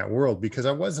world, because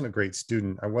I wasn't a great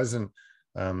student. I wasn't,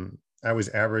 I was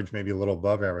average, maybe a little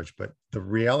above average, but the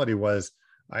reality was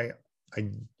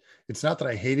it's not that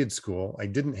I hated school. I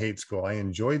didn't hate school. I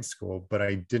enjoyed school, but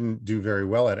I didn't do very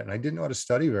well at it. And I didn't know how to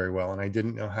study very well. And I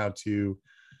didn't know how to,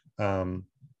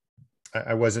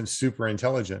 I wasn't super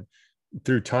intelligent.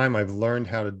 Through time, I've learned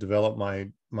how to develop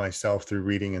myself through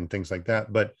reading and things like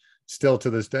that. But still to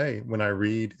this day, when I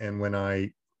read and when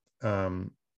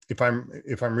if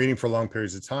I'm reading for long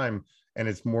periods of time, and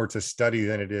it's more to study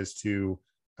than it is to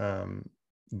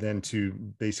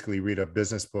basically read a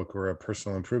business book or a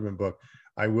personal improvement book,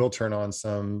 I will turn on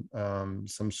some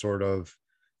sort of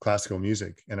classical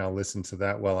music, and I'll listen to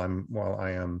that while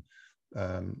I am,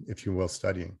 if you will,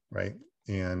 studying, right?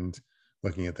 And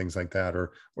looking at things like that,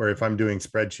 or if I'm doing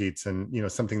spreadsheets and, you know,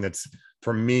 something that's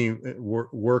for me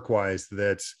work-wise,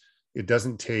 that it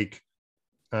doesn't take,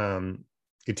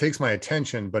 it takes my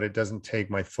attention, but it doesn't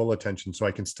take my full attention. So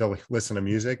I can still listen to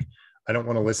music. I don't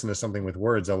want to listen to something with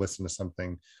words. I'll listen to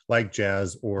something like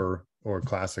jazz or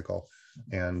classical.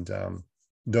 And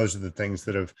those are the things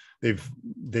that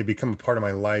they've become a part of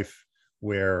my life,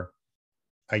 where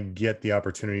I get the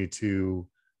opportunity to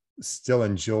still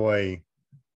enjoy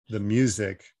the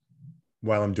music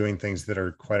while I'm doing things that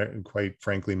are quite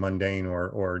frankly mundane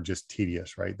or just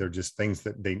tedious, right? They're just things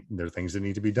they're things that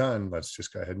need to be done. Let's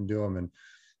just go ahead and do them. And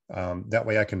that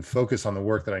way I can focus on the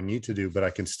work that I need to do, but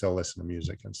I can still listen to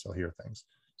music and still hear things.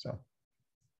 So,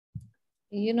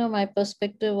 you know, my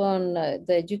perspective on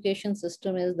the education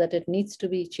system is that it needs to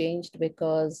be changed,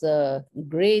 because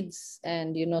grades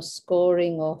and, you know,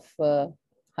 scoring of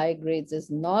high grades is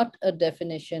not a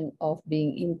definition of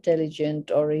being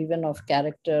intelligent or even of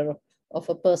character of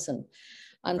a person.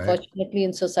 Unfortunately,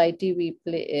 in society,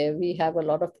 we have a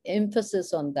lot of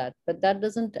emphasis on that, but that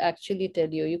doesn't actually tell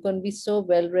you. You can be so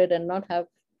well-read and not have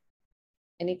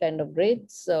any kind of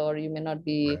grades, or you may not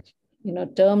be, you know,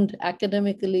 termed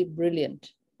academically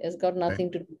brilliant. It's got nothing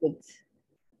to do with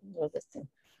all this thing.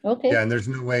 Okay. Yeah, and there's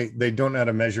no way, they don't know how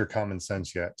to measure common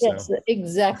sense yet. Yes, so.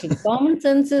 exactly. Common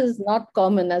sense is not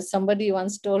common, as somebody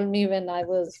once told me when I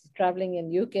was traveling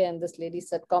in UK, and this lady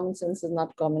said, common sense is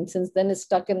not common. Since then, it's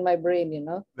stuck in my brain, you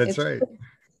know. That's right.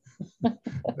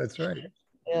 That's right.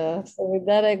 Yeah. So with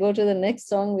that, I go to the next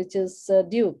song, which is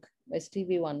Duke by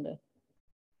Stevie Wonder.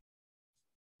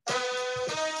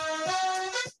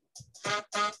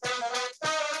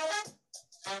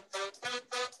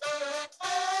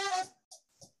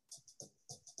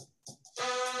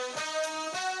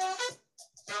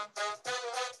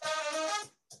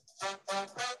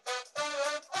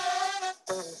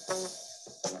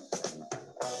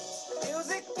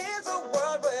 Music is a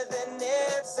world within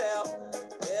itself,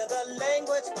 with a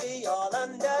language we all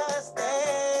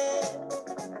understand,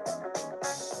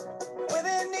 with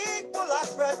an equal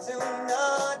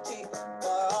opportunity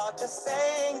for all to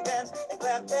sing, dance, and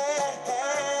clap their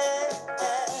hands.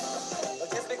 But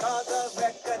just because a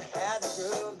record has a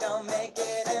groove, don't make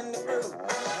it in the groove.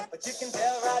 But you can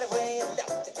tell right away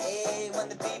left to A when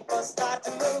the people start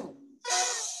to move.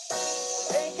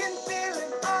 They can feel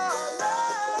it all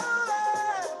over.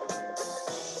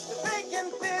 They can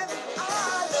feel it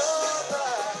all over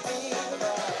me.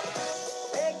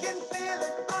 They can feel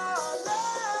it all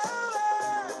over.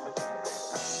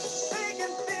 They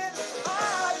can feel it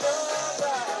all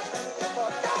over.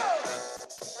 Go!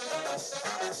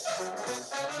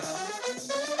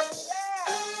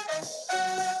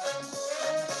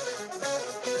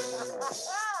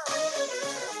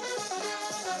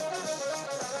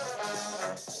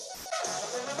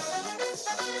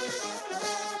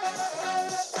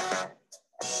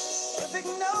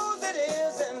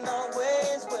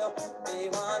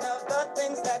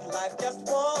 that life just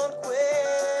won't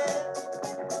quit.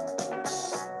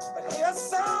 But here's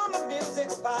some of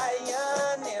music's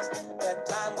pioneers that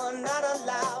time will not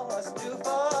allow us to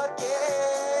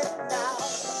forget now.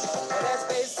 Well, there's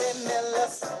Basie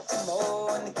Mills, Mo,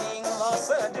 and the King of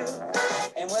also do.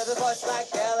 And with a voice like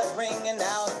Alice ringing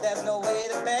out, there's no way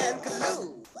the band could lose.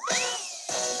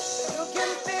 You can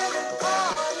feel it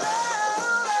all over.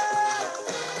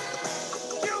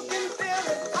 You can feel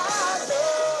it all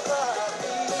over,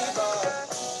 people.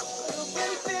 You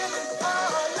can feel it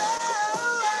all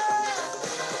over.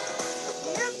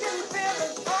 You can feel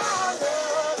it all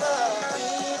over,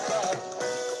 people.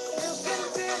 You can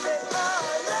feel it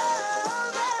all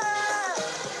over.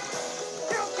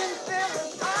 You can feel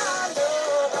it all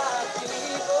over,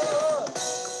 people.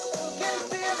 You can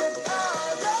feel it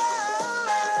all over.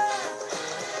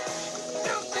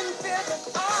 You can feel it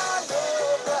all over.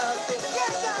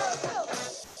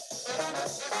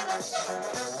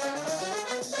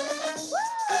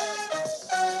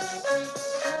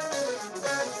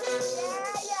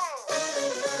 Yes,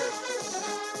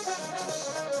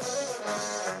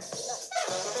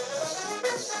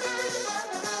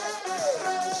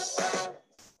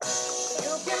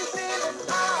 you can feel it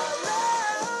all over.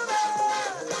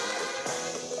 You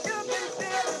can feel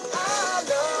it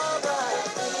all over,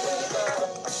 people.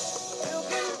 You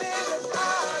can feel it all over.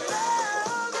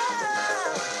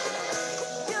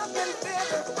 You can feel it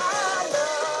all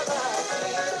over,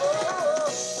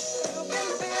 people. You can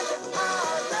feel it all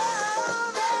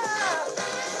over.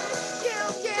 You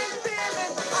can feel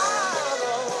it all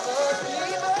over,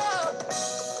 people.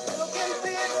 You can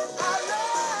feel it all over.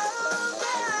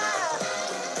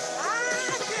 I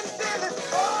can feel it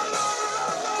all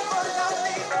over your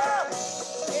people.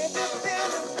 Can you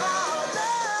feel it all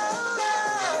over?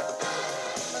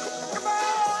 Come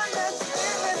on, let's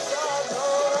feel it all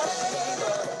over,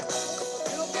 people.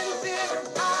 You can feel it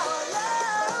all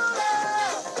over.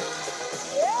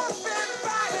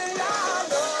 Everybody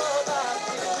all over,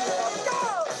 people. Go!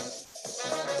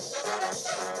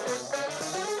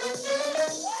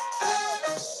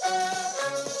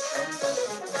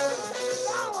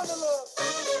 Down with the Lord.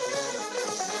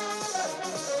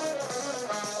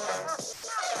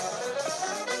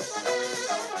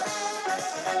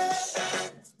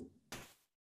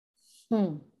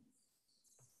 Hmm.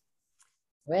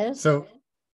 Well, So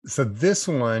this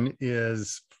one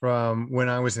is from when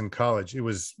I was in college. It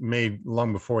was made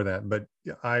long before that, but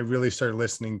I really started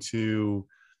listening to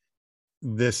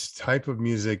this type of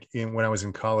music when I was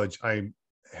in college. I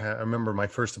remember my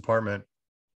first apartment,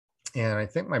 and I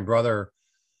think my brother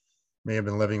may have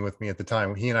been living with me at the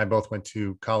time. He and I both went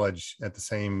to college at the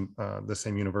same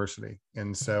university,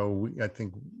 and so I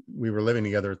think we were living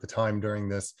together at the time during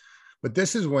this. But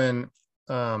this is when,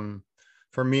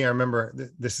 for me, I remember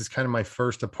this is kind of my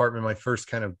first apartment, my first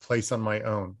kind of place on my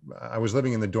own. I was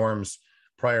living in the dorms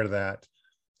prior to that,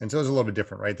 and so it was a little bit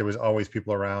different, right? There was always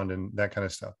people around and that kind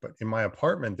of stuff. But in my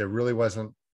apartment, there really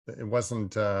wasn't. It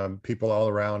wasn't people all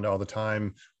around all the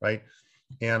time, right?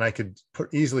 And I could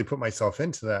easily put myself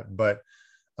into that. But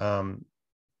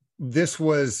this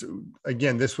was,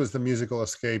 again, this was the musical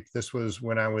escape. This was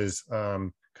when I was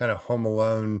kind of home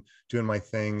alone, doing my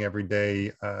thing every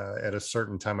day at a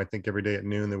certain time. I think every day at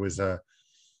noon, there was a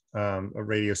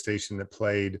radio station that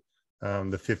played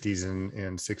the 50s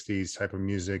and 60s type of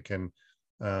music. And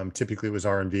typically it was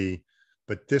R&B,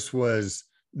 but this was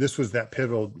that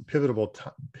pivotal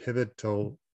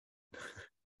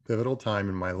time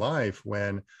in my life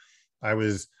when I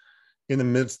was in the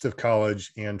midst of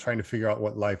college and trying to figure out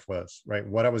what life was, right?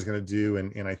 What I was going to do.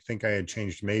 And I think I had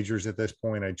changed majors at this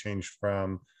point. I changed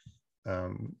from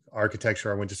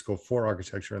architecture. I went to school for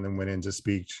architecture and then went into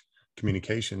speech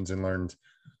communications and learned,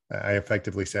 I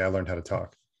effectively say I learned how to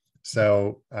talk.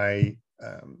 So it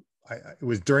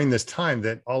was during this time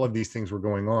that all of these things were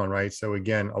going on, right? So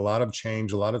again, a lot of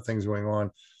change, a lot of things going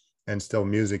on, and still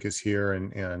music is here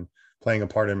and playing a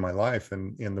part in my life.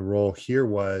 And the role here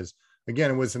was, again,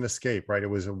 it was an escape, right? It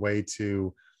was a way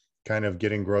to kind of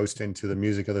get engrossed into the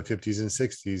music of the 50s and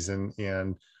 60s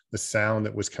and the sound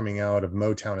that was coming out of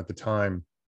Motown at the time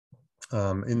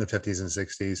in the 50s and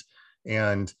 60s,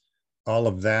 and all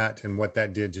of that and what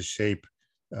that did to shape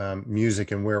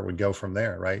music and where it would go from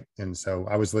there, right? And so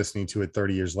I was listening to it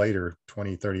 30 years later,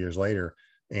 20, 30 years later,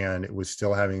 and it was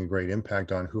still having a great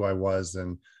impact on who I was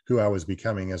and who I was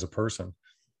becoming as a person.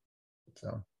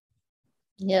 So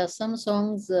yeah, some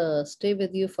songs stay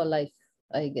with you for life,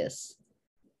 I guess.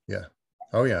 yeah.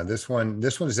 Oh yeah, this one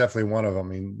is definitely one of them. I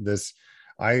mean,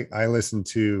 I listen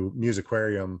to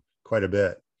Musicarium quite a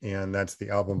bit, and that's the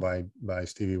album by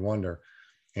Stevie Wonder.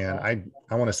 And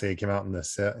I want to say it came out in the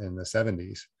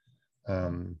 70s.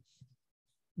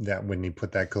 That when he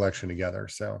put that collection together.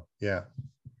 So yeah,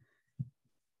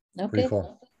 pretty Okay.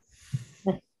 cool.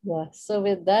 Yeah. So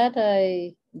with that,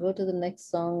 I go to the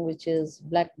next song, which is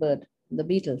Blackbird, the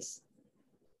Beatles.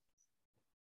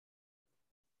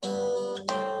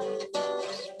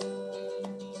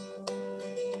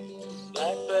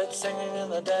 Blackbird singing in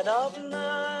the dead of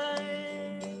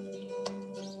night.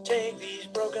 Take these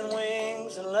broken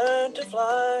wings and learn to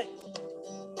fly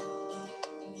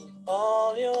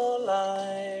all your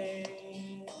life.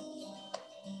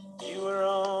 You were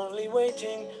only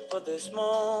waiting for this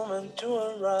moment to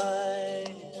arise.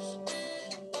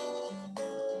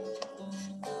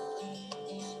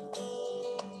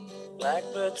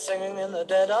 Blackbird singing in the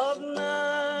dead of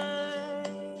night.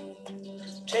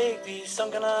 Take these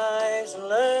sunken eyes and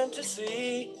learn to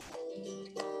see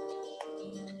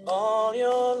all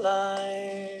your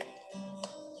life.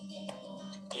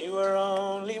 You were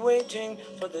only waiting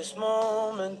for this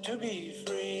moment to be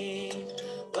free.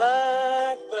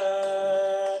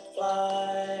 Blackbird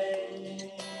fly.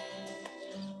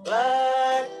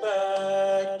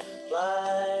 Blackbird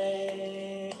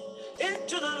fly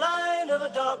into the light of a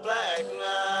dark black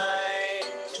night.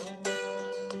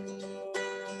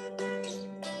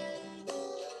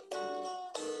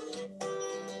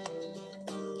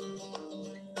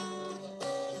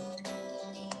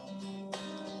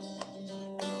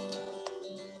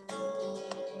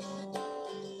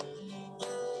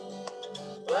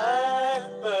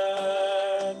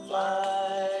 Blackbird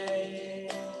fly.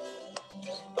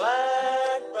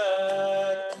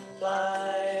 Blackbird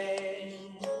fly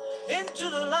into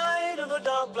the light of a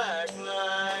dark black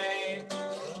night.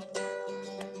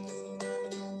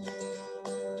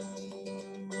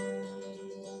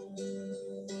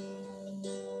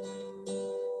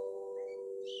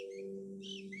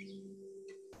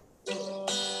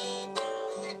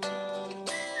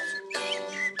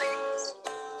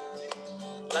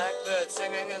 Blackbird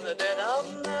singing in the dead of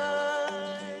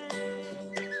night.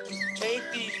 Take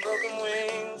these broken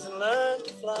wings and learn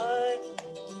to fly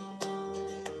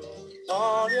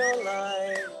all your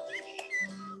life.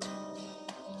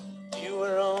 You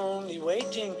were only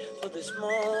waiting for this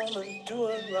moment to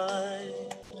arrive.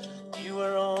 You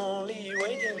were only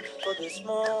waiting for this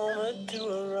moment to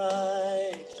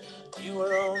arrive. You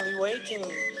were only waiting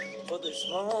for this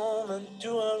moment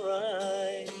to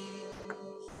arrive.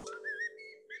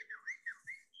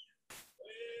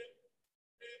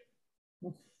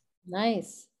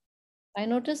 Nice. I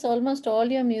notice almost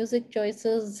all your music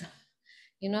choices,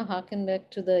 harken back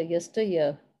to the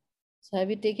yesteryear. So have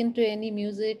you taken to any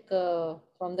music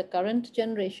from the current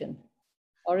generation,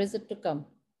 or is it to come?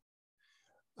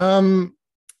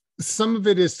 Some of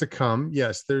it is to come.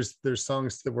 Yes, there's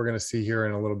songs that we're going to see here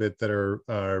in a little bit that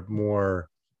are more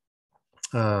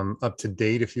up to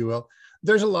date, if you will.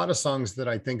 There's a lot of songs that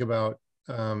I think about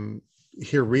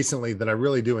here recently that I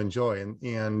really do enjoy,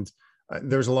 and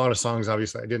there's a lot of songs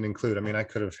obviously I didn't include. I mean, I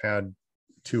could have had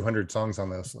 200 songs on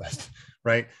this list,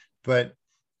 right? But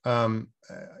when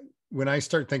I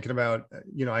start thinking about,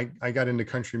 I got into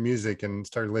country music and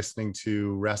started listening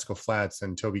to Rascal Flatts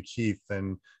and Toby Keith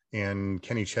and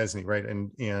Kenny Chesney, right?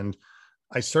 And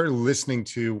I started listening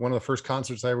to, one of the first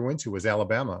concerts I ever went to was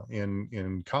Alabama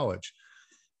in college.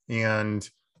 And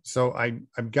so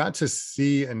I've got to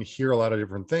see and hear a lot of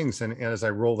different things. And as I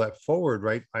roll that forward,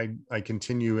 right, I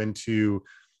continue into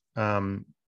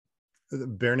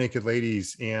Bare Naked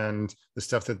Ladies and the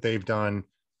stuff that they've done.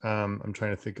 I'm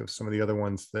trying to think of some of the other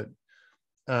ones that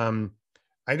I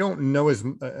don't know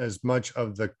as much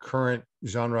of the current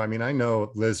genre. I mean, I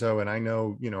know Lizzo and I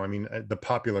know, the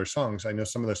popular songs. I know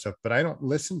some of the stuff, but I don't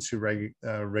listen to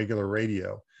regular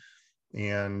radio.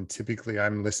 And typically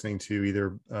I'm listening to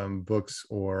either books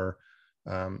or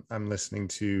I'm listening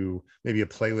to maybe a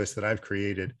playlist that I've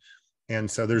created. And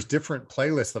so there's different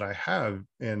playlists that I have.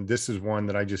 And this is one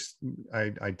that I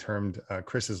termed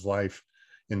Chris's Life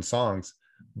in Songs.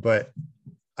 But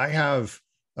I have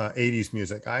 80s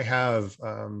music. I have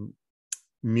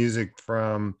music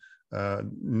from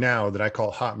now that I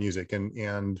call hot music.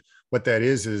 And what that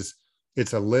is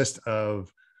it's a list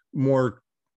of more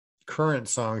current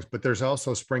songs, but there's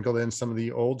also sprinkled in some of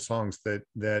the old songs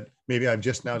that maybe I've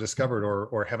just now discovered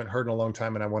or haven't heard in a long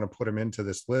time, and I want to put them into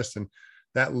this list. And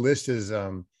that list is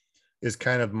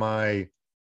kind of my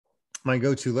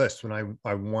go-to list when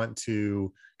I want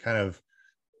to kind of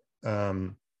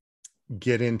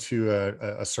get into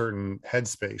a certain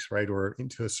headspace, right, or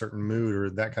into a certain mood or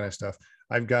that kind of stuff.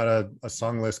 I've got a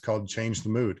song list called Change the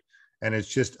Mood, and it's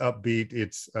just upbeat.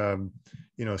 It's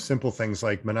simple things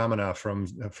like Manamana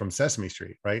from Sesame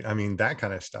Street, right? I mean, that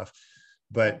kind of stuff.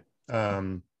 But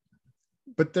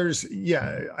there's,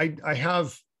 I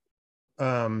have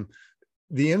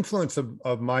the influence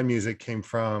of my music came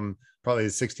from probably the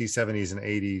 60s, 70s, and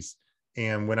 80s,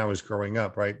 and when I was growing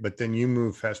up, right? But then you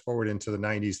move fast forward into the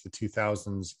 90s, the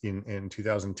 2000s, in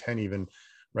 2010 even,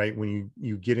 right? When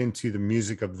you get into the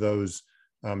music of those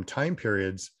time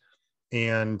periods,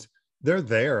 and they're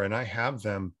there and I have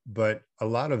them, but a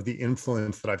lot of the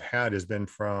influence that I've had has been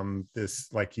from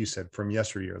this, like you said, from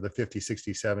yesteryear, the 50s,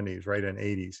 60s, 70s, right, and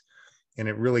 80s. And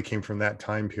it really came from that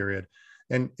time period.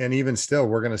 And even still,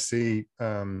 we're going to see,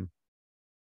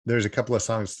 there's a couple of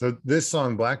songs. So this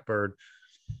song, Blackbird,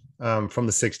 from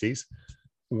the 60s,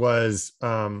 was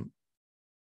the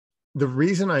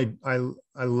reason I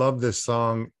love this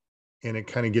song, and it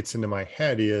kind of gets into my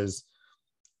head, is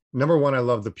number one, I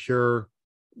love the pure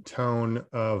tone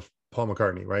of Paul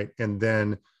McCartney, right? And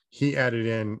then he added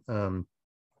in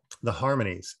the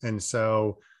harmonies. And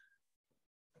so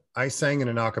I sang in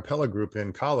an a cappella group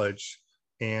in college,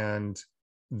 and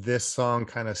this song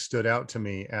kind of stood out to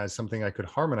me as something I could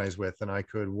harmonize with and I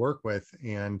could work with.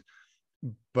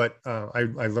 But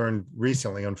I learned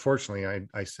recently, unfortunately, I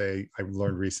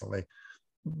learned recently,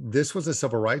 this was a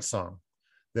civil rights song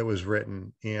that was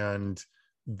written. And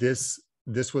this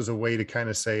was a way to kind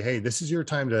of say, hey, this is your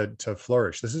time to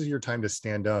flourish. This is your time to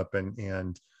stand up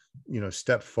and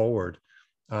step forward.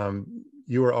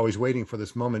 You were always waiting for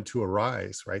this moment to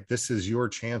arise, right? This is your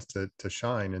chance to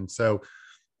shine. And so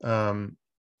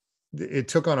it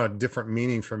took on a different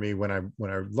meaning for me when I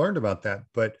learned about that.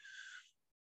 But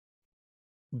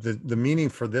the meaning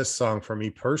for this song for me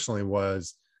personally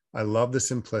was, I love the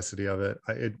simplicity of it.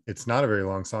 It's not a very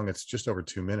long song. It's just over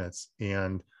 2 minutes.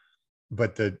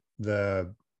 But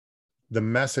the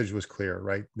message was clear,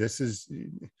 right?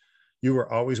 You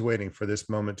were always waiting for this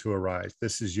moment to arise.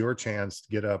 This is your chance to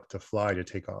get up, to fly, to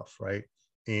take off, right?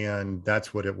 And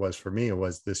that's what it was for me. It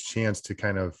was this chance to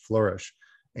kind of flourish.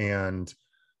 And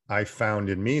I found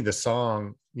in me the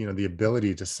song, the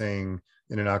ability to sing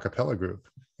in an a cappella group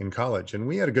in college. And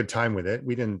we had a good time with it.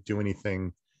 We didn't do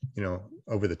anything,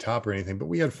 over the top or anything, but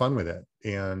we had fun with it.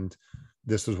 And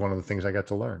this was one of the things I got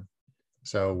to learn.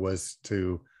 So was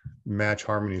to match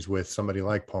harmonies with somebody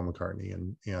like Paul McCartney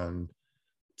and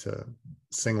to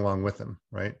sing along with him,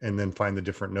 right? And then find the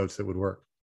different notes that would work.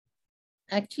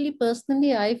 Actually,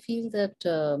 personally, I feel that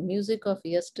music of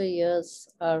yesteryears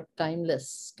are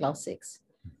timeless classics.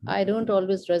 I don't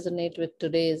always resonate with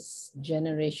today's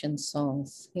generation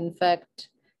songs. In fact,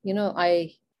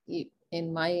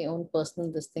 in my own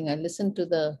personal I listen to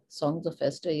the songs of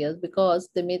yesteryears because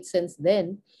they made sense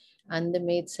then and they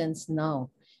made sense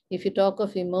now. If you talk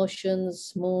of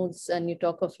emotions, moods, and you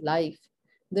talk of life,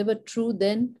 they were true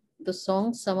then. The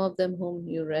songs, some of them whom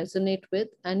you resonate with,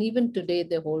 and even today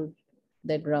they hold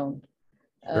their ground.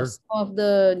 Sure. Some of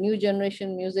the new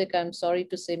generation music, I'm sorry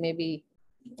to say, maybe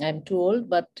I'm too old,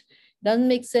 but doesn't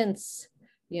make sense.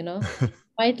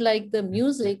 Might like the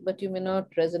music, but you may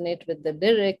not resonate with the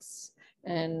lyrics.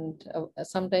 And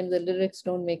sometimes the lyrics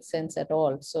don't make sense at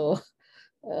all. So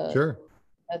Sure.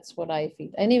 that's what I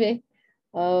feel. Anyway,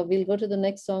 we'll go to the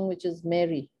next song, which is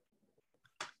Mary.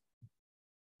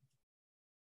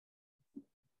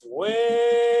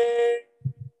 Well,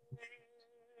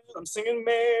 I'm singing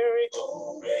Mary.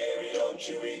 Oh, Mary, don't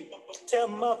you weep. Tell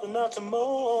Martha not to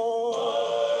mourn.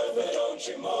 Martha, don't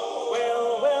you mourn.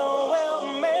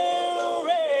 Well,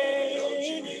 Mary. Don't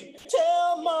you weep.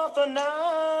 Tell Martha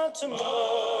not to mourn.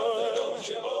 Martha, don't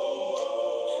you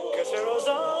mourn. 'Cause Pharaoh's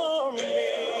army.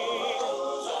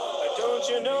 Don't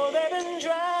you know they've been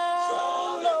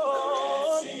drowned,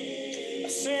 Lord?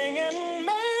 Singing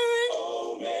Mary.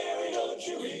 Oh, Mary, don't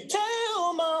you weep.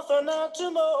 Tell Martha not to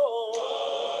mourn.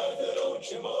 Martha,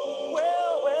 don't you mourn.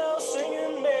 Well,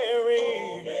 singing Mary.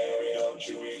 Oh, Mary, don't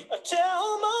you weep.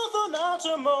 Tell Martha not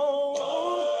to mourn.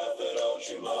 Martha, don't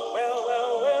you mourn. Well,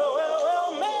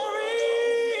 Mary,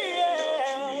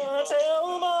 yeah.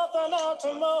 Tell Martha not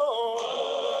to mourn.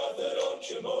 Martha, don't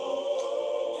you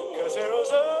mourn. 'Cause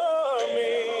Pharaoh's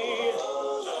army.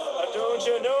 Don't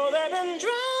you know they've been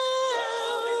drowned?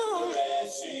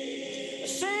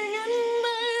 Singing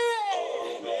Mary.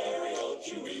 Oh, Mary, don't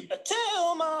you weep.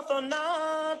 Tell Martha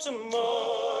not to mourn.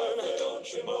 Martha,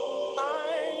 don't you mourn.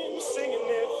 I'm singing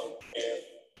if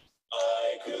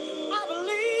I could. I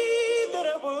believe that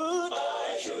I would.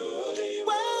 I truly would.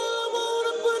 Well, I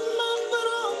wanna put my foot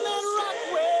on that rock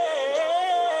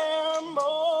where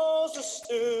Moses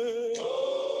stood.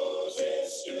 Moses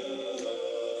stood.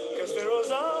 'Cause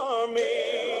Pharaoh's army.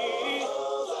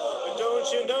 Don't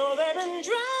you know they've been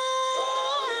drowned?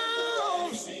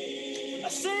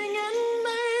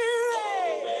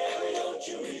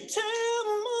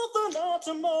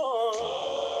 Baltimore.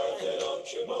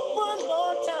 One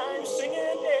more time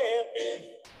singing if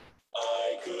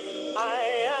I could.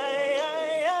 I'm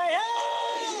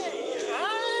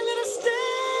gonna stand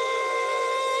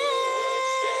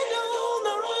on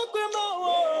the rock with my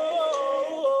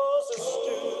walls and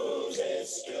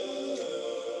stew.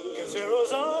 Cause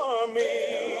heroes are me.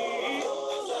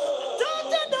 Don't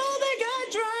you know they got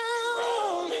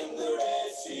drowned in the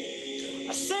Red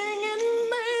Sea? Singing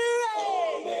Mary.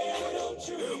 Oh, Mary, don't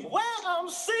you weep. Well, I'm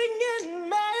singing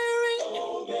Mary.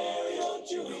 Oh, Mary, don't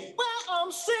you weep. Well,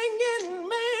 I'm singing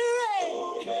Mary.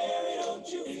 Oh, Mary, don't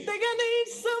you weep. Think I need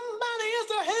somebody else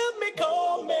to help me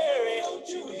call Mary. Don't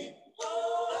you weep.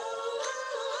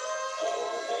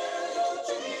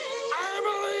 I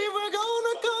believe we're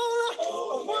gonna go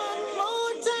one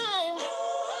more time.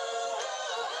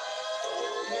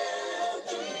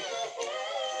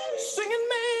 Singing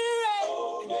Mary.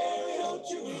 Oh, Mary, don't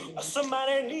you weep.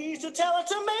 Somebody needs to tell her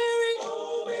to Mary.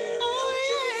 Oh, Mary, oh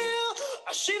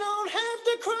yeah. She don't have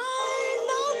to cry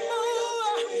no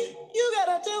more. You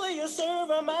gotta tell her you serve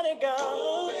a mighty God.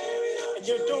 Oh, Mary,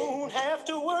 you don't have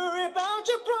to worry about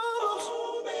your problems.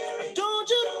 Oh, Mary, don't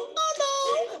you? Oh no,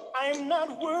 I'm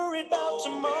not worried about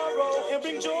tomorrow. He'll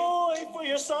bring joy for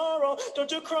your sorrow.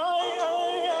 Don't you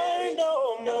cry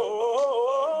no more.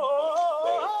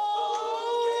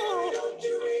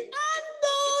 I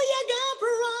know you got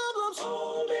problems,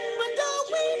 but don't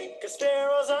weep, 'cause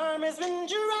Pharaoh's army has been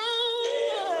drowned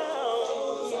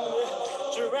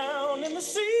in the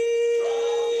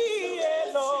sea.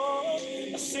 Yeah, Lord,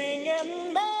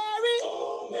 singing Mary,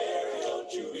 oh Mary,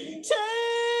 don't you weep.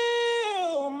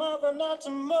 Tell mother not to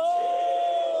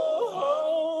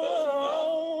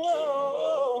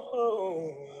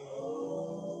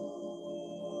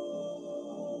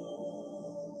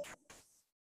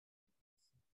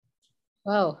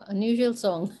Wow, unusual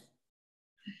song.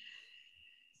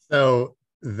 So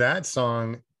that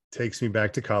song takes me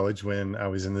back to college when I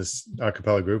was in this a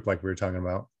cappella group, like we were talking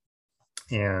about.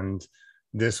 And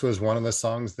this was one of the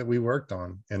songs that we worked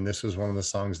on. And this was one of the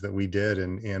songs that we did.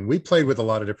 And we played with a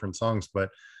lot of different songs,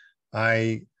 but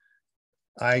I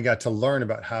got to learn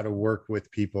about how to work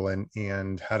with people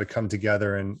and how to come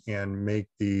together and make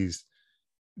these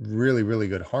really, really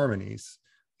good harmonies.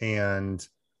 And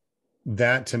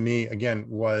that to me, again,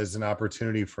 was an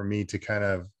opportunity for me to kind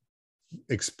of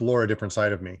explore a different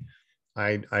side of me.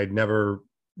 I'd never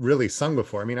really sung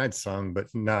before. I mean, I'd sung, but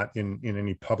not in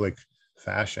any public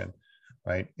fashion,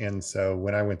 right? And so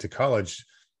when I went to college,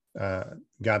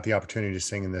 got the opportunity to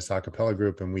sing in this a cappella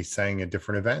group, and we sang at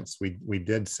different events. We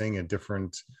did sing at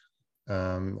different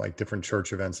like different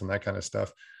church events and that kind of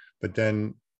stuff. But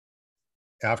then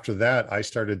after that, I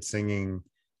started singing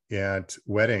at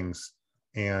weddings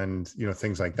and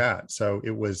things like that. So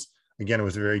it was a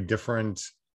very different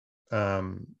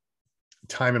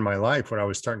time in my life when I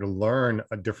was starting to learn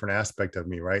a different aspect of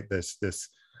me, right? This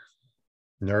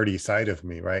nerdy side of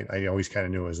me, right? I always kind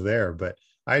of knew it was there, but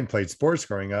I had played sports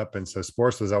growing up, and so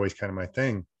sports was always kind of my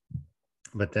thing.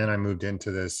 But then I moved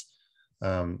into this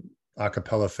a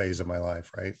cappella phase of my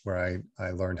life, right, where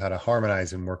I learned how to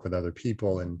harmonize and work with other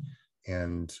people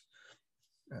and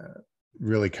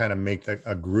really kind of make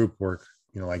a group work,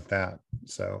 like that.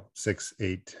 So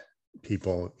 6-8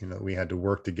 people, we had to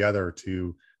work together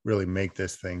to really make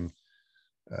this thing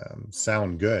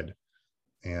sound good.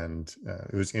 And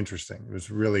it was interesting. It was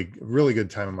really, really good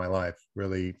time in my life,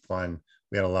 really fun.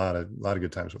 We had a lot of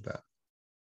good times with that.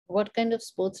 What kind of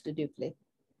sports did you play?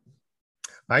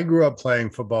 I grew up playing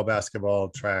football, basketball,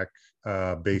 track,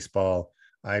 baseball.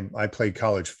 I played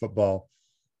college football.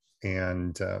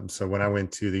 And so when I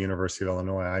went to the University of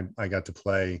Illinois, I got to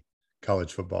play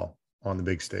college football on the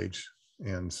big stage.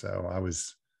 And so I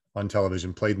was on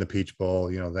television, played in the Peach Bowl,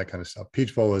 that kind of stuff.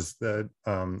 Peach Bowl was at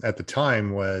the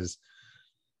time was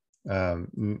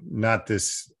not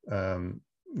this,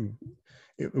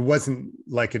 it wasn't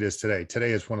like it is today.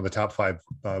 Today is one of the top 5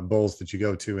 bowls that you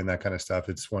go to and that kind of stuff.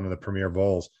 It's one of the premier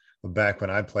bowls. But back when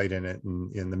I played in it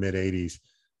in the mid 80s,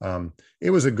 it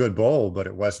was a good bowl, but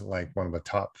it wasn't like one of the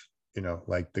top,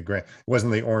 like the grand, it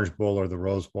wasn't the Orange Bowl or the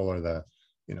Rose Bowl or the,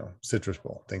 Citrus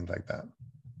Bowl, things like that.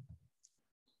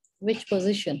 Which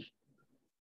position?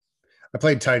 I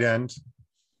played tight end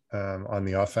on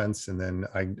the offense. And then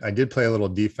I did play a little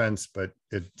defense, but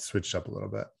it switched up a little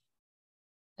bit.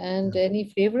 And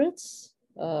any favorites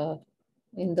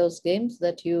in those games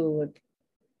that you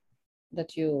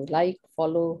like,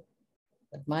 follow,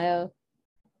 admire?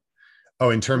 Oh,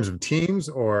 in terms of teams,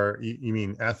 or you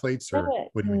mean athletes, or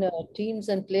what do you mean? No, teams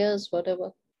and players,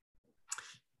 whatever.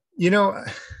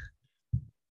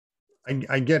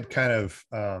 I get kind of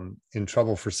in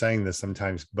trouble for saying this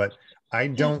sometimes, but I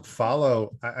don't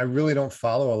follow, I really don't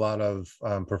follow a lot of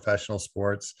professional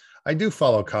sports. I do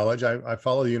follow college. I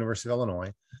follow the University of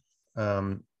Illinois.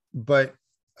 But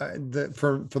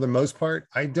for the most part,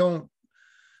 I don't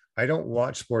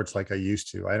watch sports like I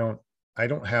used to. I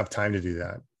don't have time to do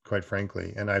that, quite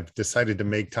frankly. And I've decided to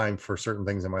make time for certain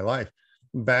things in my life.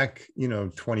 Back,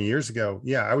 20 years ago,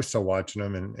 yeah, I was still watching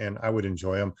them and I would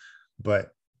enjoy them. But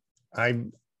I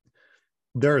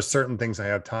there are certain things I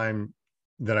have time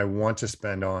that I want to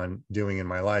spend on doing in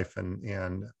my life.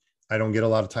 And I don't get a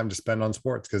lot of time to spend on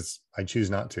sports because I choose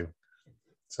not to.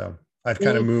 So I've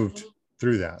kind of See, moved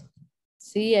through that.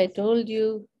 see, I told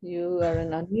you, you are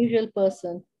an unusual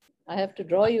person. I have to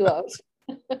draw you out.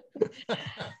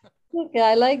 Okay,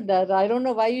 I like that. I don't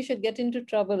know why you should get into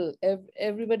trouble.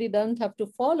 Everybody doesn't have to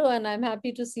follow, and I'm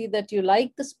happy to see that you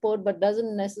like the sport, but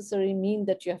doesn't necessarily mean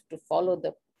that you have to follow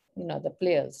the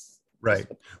players. Right.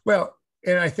 Well,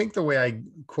 and I think the way I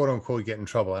quote unquote get in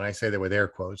trouble, and I say that with air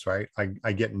quotes, right?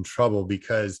 I get in trouble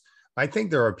because I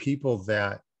think there are people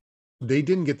that they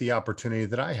didn't get the opportunity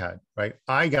that I had, right?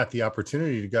 I got the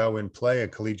opportunity to go and play a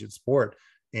collegiate sport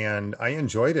and I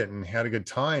enjoyed it and had a good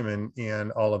time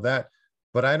and all of that.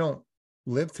 But I don't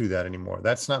live through that anymore.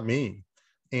 That's not me.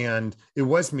 And it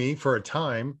was me for a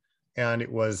time and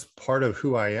it was part of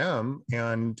who I am.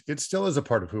 And it still is a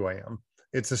part of who I am.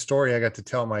 It's a story I got to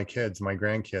tell my kids, my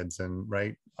grandkids, and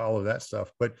right, all of that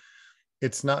stuff. But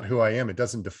it's not who I am. It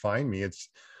doesn't define me. It's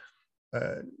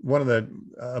one of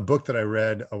a book that I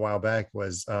read a while back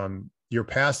was your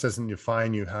past doesn't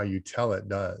define you, how you tell it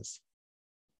does.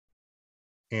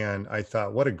 And I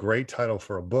thought, what a great title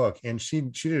for a book. And she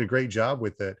did a great job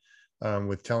with it,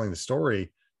 with telling the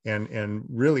story and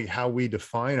really how we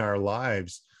define our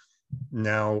lives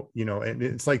now. And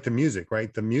it's like the music,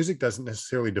 right? The music doesn't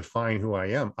necessarily define who I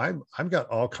am. I've got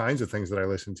all kinds of things that I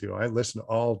listen to. I listen to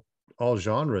all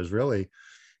genres really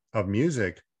of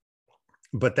music,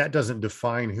 but that doesn't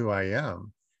define who I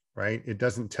am, right? It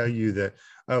doesn't tell you that,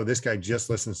 oh, this guy just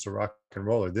listens to rock and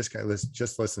roll, or this guy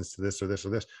just listens to this or this or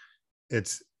this.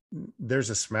 There's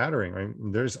a smattering, right?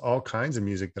 There's all kinds of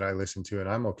music that I listen to and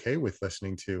I'm okay with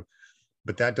listening to,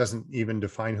 but that doesn't even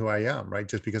define who I am, right?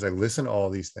 Just because I listen to all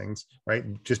these things, right?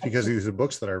 Just because these are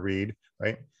books that I read,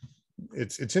 right?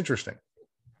 It's interesting.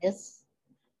 Yes.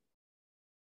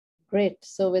 Great.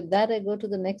 So with that, I go to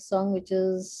the next song, which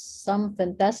is Some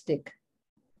Fantastic.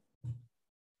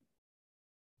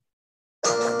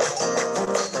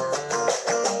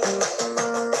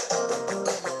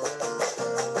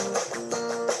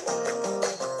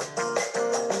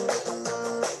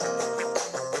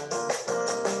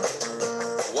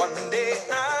 One day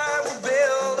I will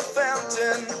build a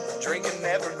fountain, drink and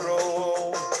never grow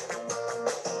old.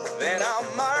 Then I'll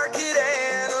market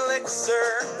an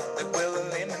elixir that will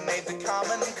eliminate the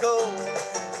common cold.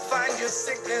 Find your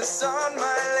sickness on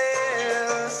my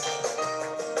list.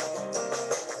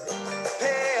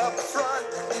 Pay up front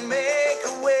and make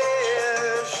a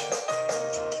wish.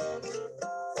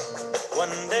 One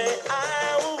day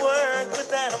I will work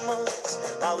with animals,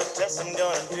 all the tests I'm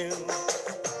gonna do.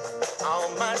 All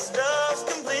my stuff's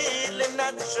completely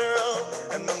natural,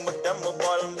 and then we're done, we'll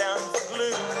boil them down for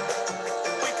glue.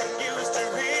 We can use to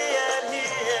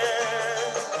re-adhere.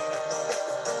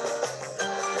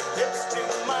 Lips to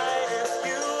mine if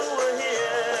you were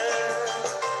here.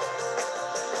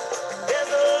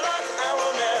 There's a lot I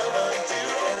will never do.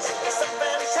 Some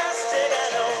fantastic, I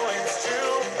know it's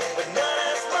true, but not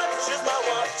as much as I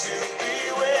want to be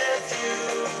with you.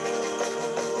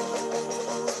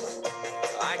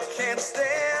 I can't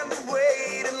stand the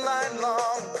wait in line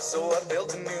long, so I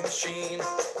built a new machine.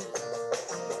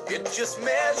 It just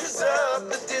measures up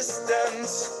the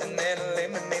distance and then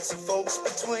eliminates the folks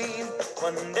between.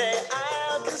 One day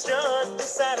I'll construct a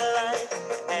satellite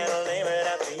and I'll name it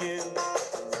after you.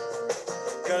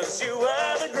 'Cause you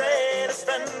are the greatest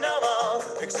friend of all,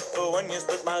 except for when you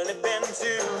split my lip in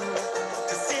two.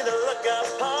 To see the look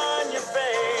upon your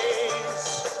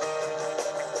face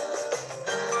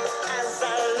as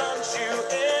I launch you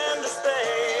into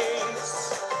space.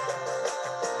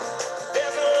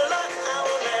 There's a lot I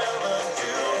will never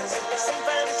do. Some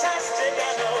fantastic,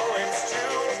 I know it's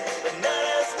true, but not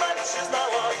as much as I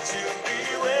want to be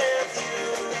with you.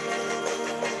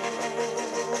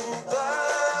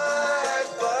 Bye,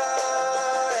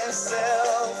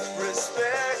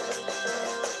 self-respect.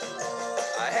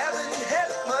 I haven't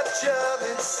had much of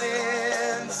it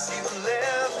since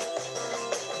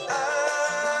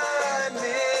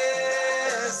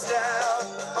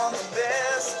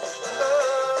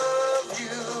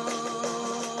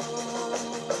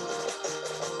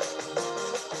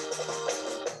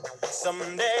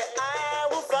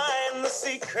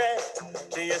secret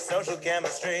to your social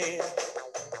chemistry.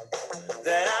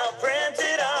 Then I'll print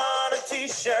it on a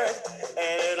t-shirt,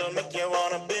 and it'll make you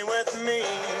wanna be with me.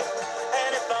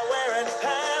 And if I wear it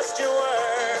past your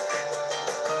work,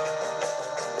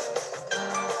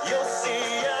 you'll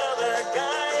see other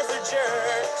guys are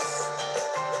jerks.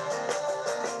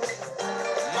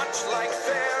 Much like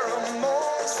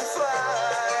pheromones for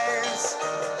flies,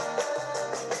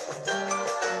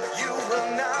 you will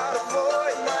not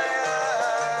avoid my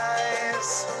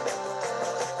eyes.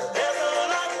 There's a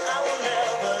lot I will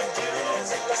never do,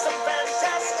 some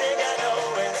fantastic, I know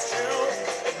it's true,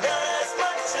 but not as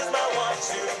much as I want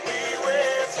to be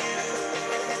with you.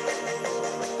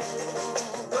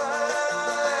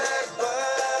 But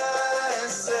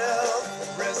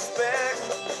self-respect,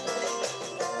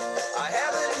 I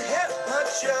haven't had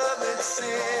much of it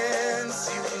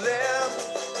since you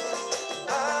left.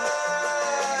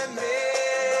 I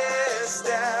missed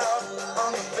out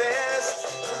on the best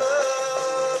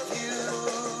of you.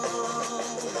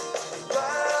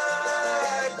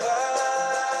 Bye,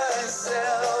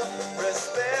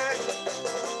 self-respect.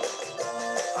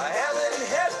 I haven't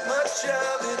had much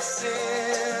of it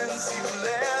since you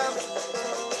left.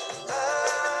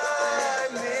 I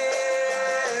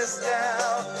missed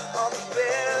out on the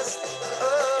best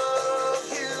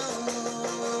of you.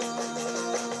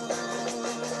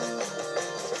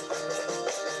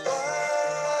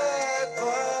 Bye,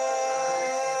 bye.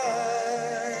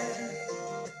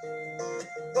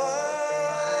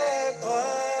 Bye, bye.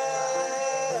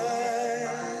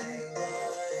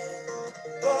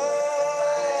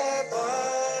 Bye, bye.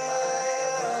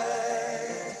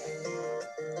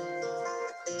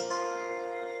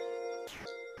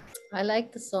 I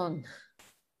like the song.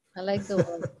 I like the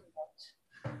words.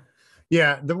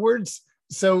 Yeah, the words.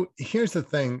 So here's the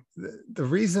thing. The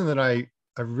reason that I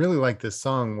really like this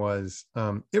song was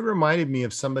it reminded me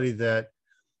of somebody that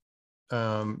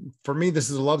for me, this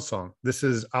is a love song. This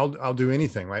is I'll do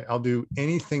anything, right? I'll do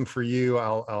anything for you.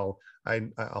 I'll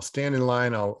stand in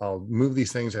line. I'll move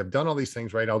these things. I've done all these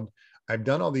things, right? I've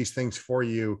done all these things for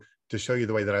you to show you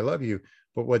the way that I love you.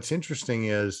 But what's interesting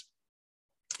is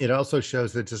it also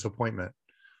shows the disappointment,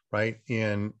 right?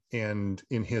 And in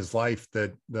his life,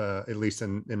 that at least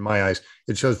in my eyes,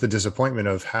 it shows the disappointment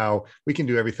of how we can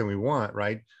do everything we want,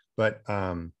 right? But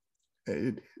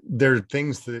there are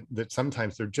things that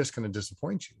sometimes they're just going to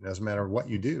disappoint you. It doesn't matter what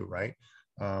you do, right?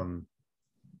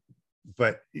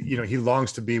 But you know, he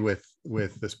longs to be with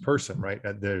this person, right?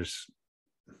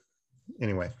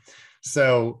 Anyway.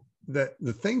 So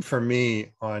the thing for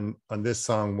me on this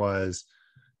song was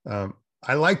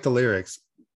I like the lyrics.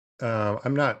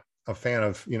 I'm not a fan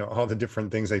of, you know, all the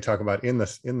different things they talk about in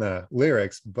the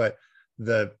lyrics, but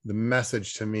the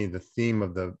message to me, the theme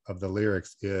of the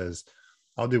lyrics is,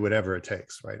 I'll do whatever it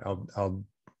takes, right? I'll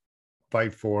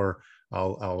fight for,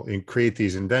 I'll create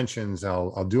these inventions.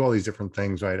 I'll do all these different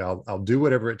things, right? I'll do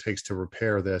whatever it takes to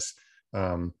repair this,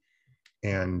 and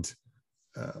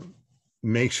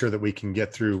make sure that we can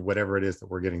get through whatever it is that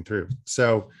we're getting through.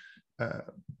 So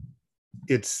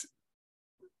it's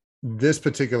this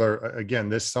particular, again,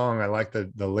 this song, I like the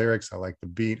lyrics, I like the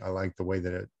beat, I like the way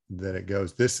that it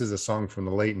goes. This is a song from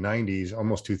the late 90s,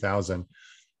 almost 2000,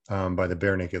 by the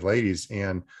Bare Naked Ladies.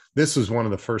 And this was one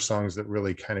of the first songs that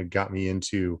really kind of got me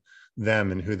into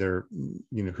them and who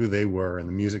they were and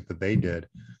the music that they did.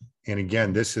 And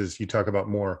again, this is, you talk about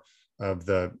more of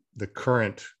the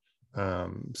current,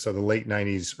 so the late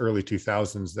 90s, early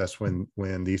 2000s, that's when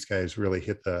these guys really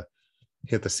hit the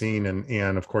scene.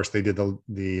 And of course they did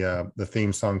the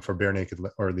theme song for Bare Naked,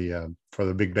 or for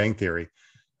the Big Bang Theory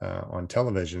on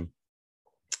television.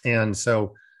 And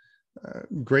so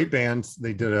great bands.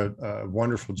 They did a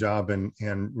wonderful job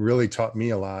and really taught me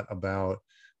a lot about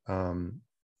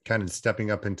kind of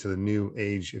stepping up into the new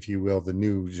age, if you will, the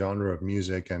new genre of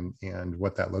music and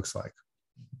what that looks like.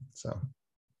 So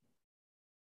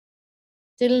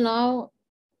Till now,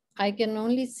 I can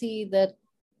only see that,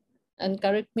 and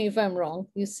correct me if I'm wrong,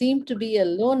 you seem to be a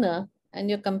loner and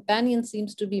your companion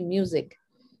seems to be music.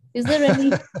 Is there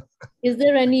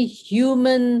any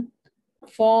human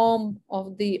form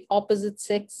of the opposite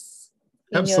sex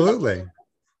in absolutely. your life?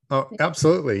 Oh,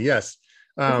 absolutely. Yes.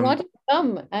 It's not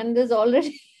come, and there's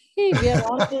already we are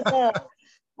on to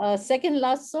the second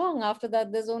last song. After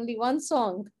that, there's only one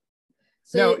song.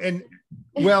 So no, and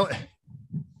well,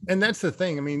 and that's the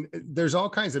thing. I mean, there's all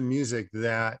kinds of music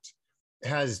that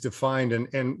has defined,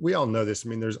 and we all know this. I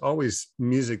mean, there's always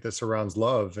music that surrounds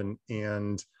love,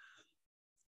 and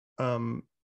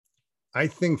I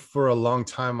think for a long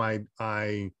time I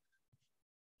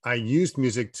used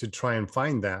music to try and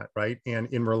find that, right?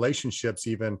 And in relationships,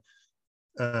 even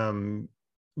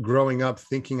growing up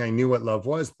thinking I knew what love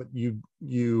was, but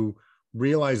you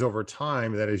realize over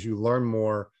time that as you learn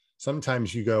more,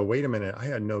 sometimes you go, wait a minute, I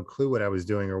had no clue what I was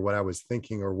doing or what I was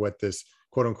thinking or what this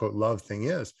quote unquote love thing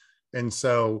is. And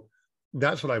so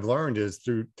that's what I've learned is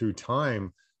through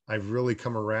time, I've really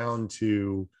come around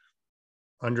to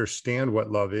understand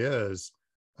what love is.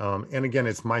 And again,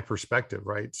 it's my perspective,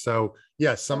 right? So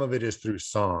yes, some of it is through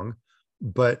song,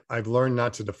 but I've learned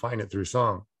not to define it through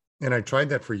song. And I tried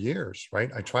that for years,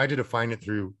 right? I tried to define it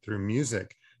through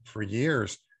music for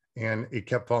years, and it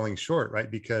kept falling short, right?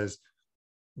 Because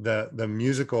the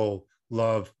musical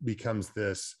love becomes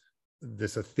this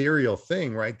ethereal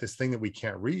thing, right? This thing that we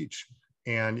can't reach,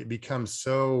 and it becomes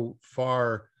so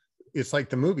far. It's like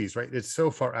the movies, right? It's so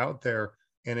far out there,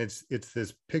 and it's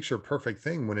this picture perfect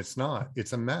thing when it's not.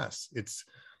 It's a mess. It's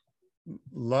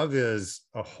love is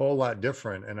a whole lot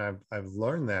different, and I've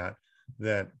learned that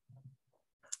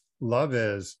love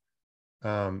is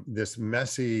this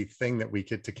messy thing that we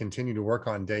get to continue to work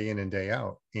on day in and day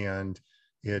out, and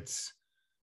it's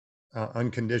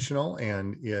unconditional,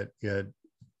 and it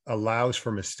allows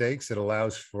for mistakes. It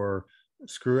allows for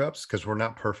screw ups because we're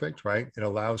not perfect, right? It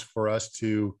allows for us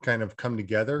to kind of come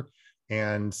together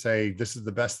and say, this is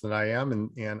the best that I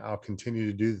am, and I'll continue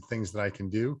to do the things that I can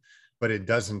do. But it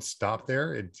doesn't stop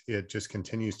there. It just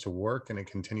continues to work, and it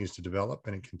continues to develop,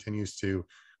 and it continues to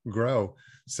grow.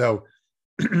 So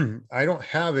I don't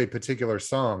have a particular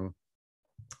song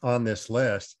on this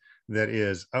list that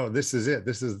is, oh, this is it.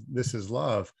 This is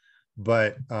love,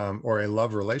 but or a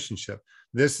love relationship.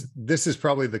 This is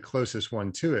probably the closest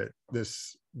one to it.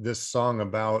 This song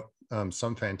about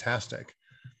some fantastic.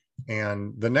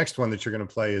 And the next one that you're going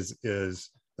to play is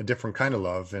a different kind of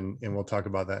love, and we'll talk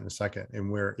about that in a second,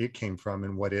 and where it came from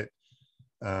and what it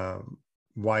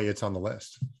why it's on the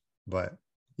list. But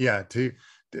yeah,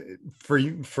 for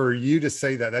you to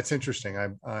say that, that's interesting.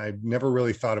 I've never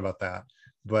really thought about that,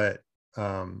 but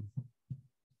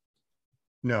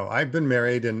no, I've been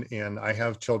married and I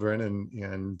have children,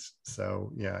 and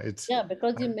so yeah, it's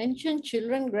because you mentioned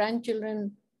children,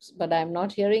 grandchildren, but I'm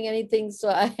not hearing anything, so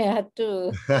I had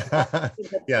to ask you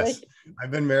that yes, question.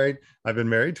 I've been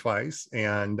married twice,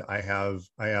 and I have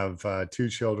 2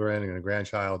 children and a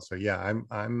grandchild. So yeah,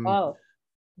 I'm Wow,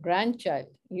 grandchild.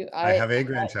 I have a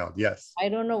grandchild. Yes. I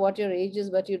don't know what your age is,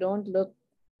 but you don't look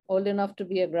old enough to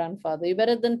be a grandfather. You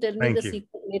better than tell me the Thank you.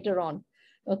 secret later on.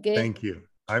 Okay. Thank you.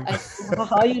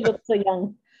 How you look so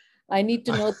young. I need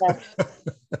to know that.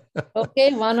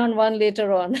 Okay, one-on-one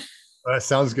later on.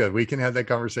 Sounds good. We can have that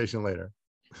conversation later.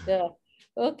 Yeah.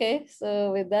 Okay.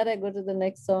 So with that, I go to the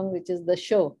next song, which is The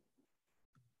Show.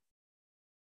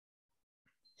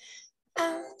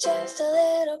 I'm just a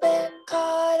little bit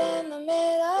caught in the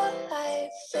middle.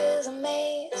 Life is a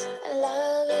maze and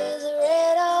love is a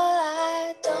riddle.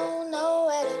 I don't know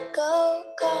where to go,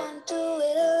 can't do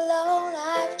it alone.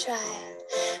 I've tried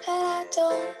and I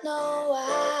don't know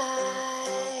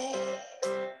why.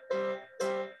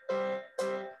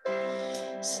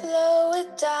 Slow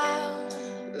it down,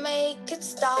 make it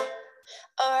stop,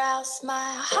 or else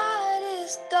my heart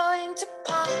is going to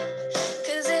pop.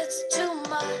 'Cause it's too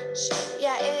much,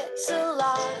 yeah, it's a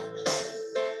lot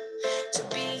to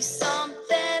be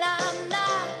something I'm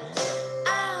not.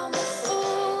 I'm a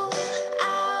fool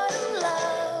out of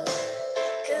love,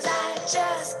 'cause I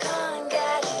just can't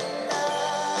get enough.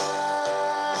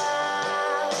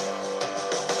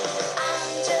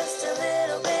 I'm just a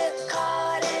little bit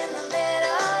caught in the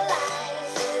middle.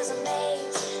 Life is a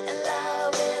maze and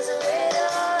love is a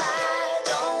riddle. I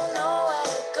don't know where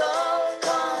to go,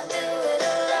 can't do it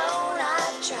alone.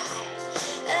 I've tried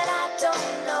and I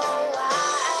don't know why.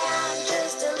 I'm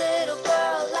just a little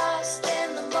girl lost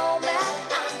in the moment.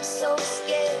 I'm so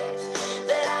scared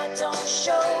that I don't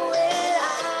show it.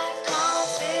 I can't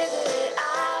figure it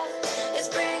out, it's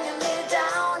bringing me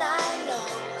down. I know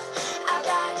I've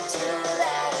got to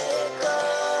let it go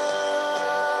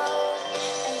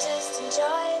and just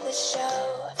enjoy the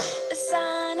show. The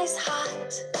sun is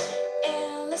hot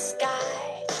in the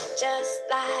sky, just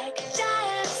like a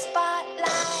giant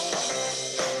spotlight.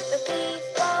 The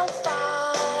people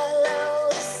follow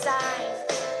the sign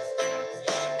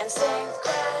and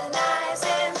synchronize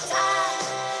in time.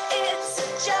 It's a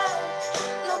joke,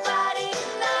 nobody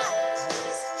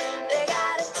knows they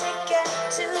got a ticket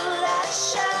to that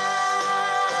show.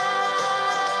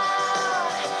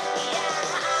 Yeah,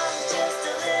 I'm just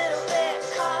a little bit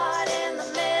caught in the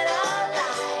middle.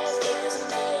 Life is a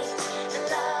maze and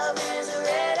love is a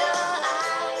riddle.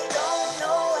 I don't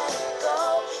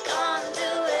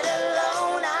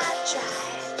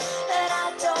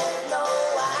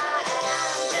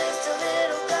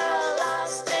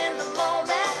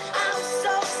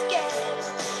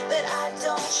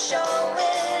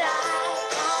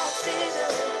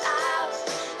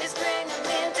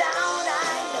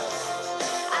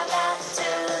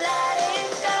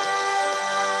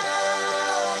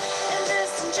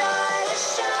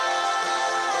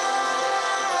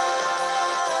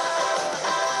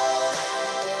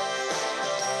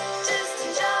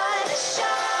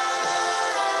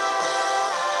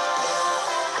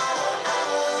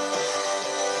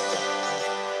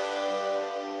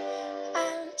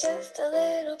just a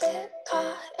little bit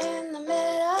caught in the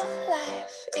middle.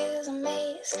 Life is a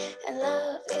maze and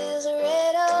love is a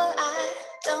riddle. I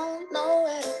don't know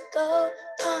where to go,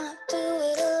 can't do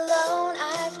it alone.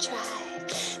 I've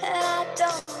tried and I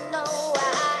don't know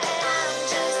why. I'm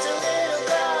just a little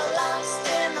girl lost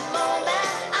in the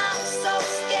moment. I'm so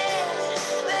scared,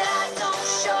 but I don't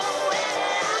show it.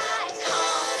 I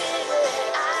can't figure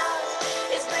it out,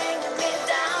 it's bringing me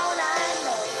down. I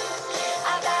know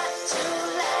I got to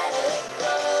let it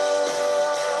go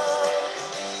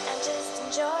and just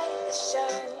enjoy the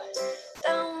show.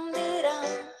 Dum dee dum,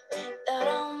 da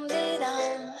dum dee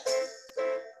dum.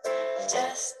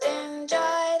 Just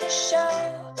enjoy the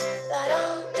show. Da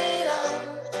dum dee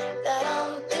dum, da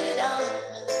dum dee dum.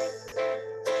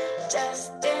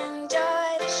 Just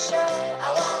enjoy the show.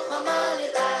 I want my money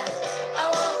back. I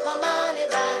want my money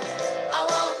back. I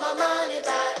want my money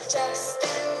back. Just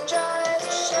enjoy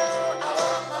the show. I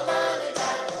want my money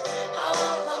back. I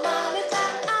want my money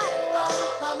back. I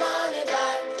want my money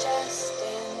back. Just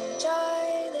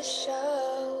enjoy the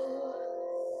show.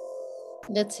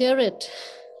 Let's hear it.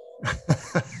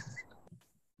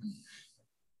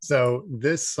 So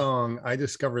this song, I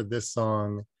discovered this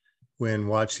song when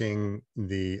watching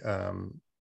the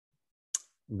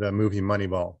movie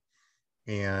Moneyball,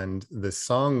 and the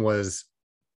song was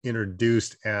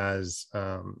introduced as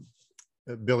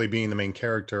Billy being the main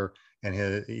character,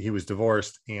 and he was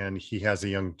divorced, and he has a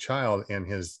young child, and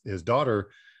his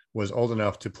daughter was old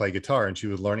enough to play guitar, and she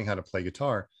was learning how to play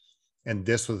guitar, and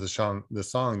this was the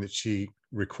song that she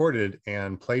recorded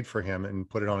and played for him and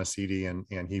put it on a CD, and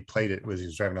he played it as he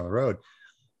was driving down the road.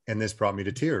 And this brought me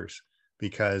to tears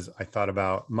because I thought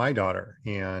about my daughter,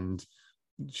 and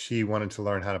she wanted to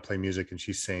learn how to play music, and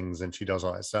she sings and she does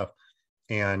all that stuff.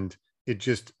 And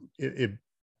it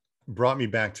brought me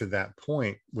back to that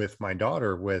point with my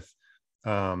daughter with,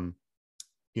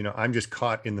 you know, I'm just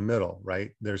caught in the middle,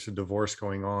 right? There's a divorce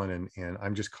going on, and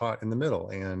I'm just caught in the middle,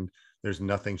 and there's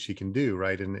nothing she can do,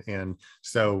 right? And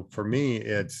so for me,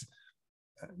 this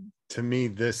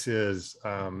is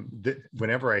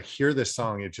whenever I hear this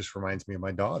song, it just reminds me of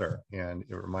my daughter, and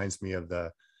it reminds me of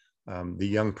the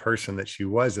young person that she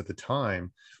was at the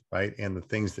time, right? And the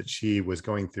things that she was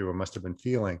going through or must have been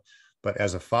feeling. But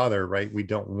as a father, right, we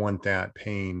don't want that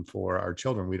pain for our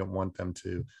children. We don't want them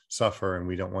to suffer, and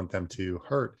we don't want them to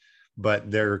hurt.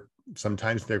 But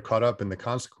sometimes they're caught up in the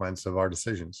consequence of our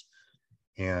decisions.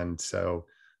 And so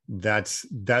that's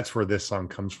where this song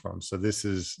comes from. So this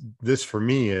for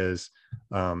me is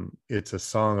it's a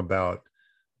song about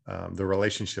the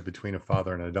relationship between a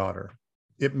father and a daughter.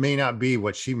 It may not be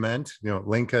what she meant. You know,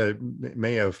 Linka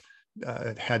may have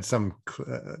had some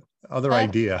other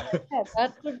idea.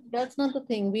 That's not the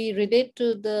thing. We relate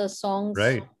to the songs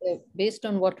Right. Based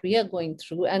on what we are going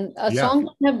through, and a Yeah. song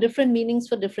can have different meanings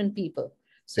for different people.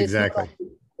 So Exactly. it's not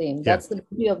the same. Yeah. That's the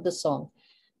beauty of the song.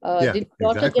 Yeah, Did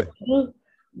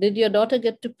your daughter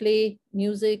get to play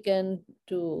music and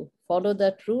to follow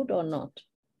that route or not?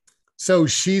 So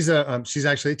she's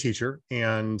actually a teacher,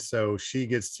 and so she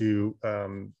gets to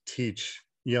teach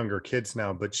younger kids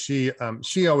now. But she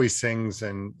always sings,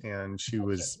 and she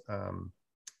was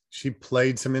she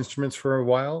played some instruments for a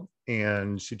while,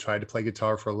 and she tried to play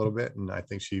guitar for a little bit, and I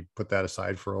think she put that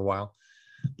aside for a while.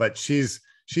 But she's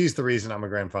the reason I'm a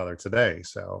grandfather today,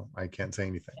 so I can't say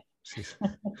anything. She's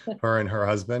her and her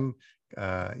husband,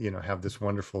 you know, have this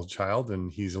wonderful child,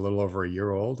 and he's a little over a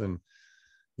year old, and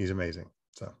he's amazing.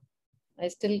 So I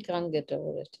still can't get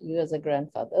over it. You as a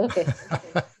grandfather. Okay.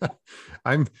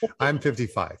 I'm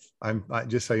 55.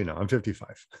 Just so you know, I'm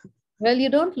 55. Well, you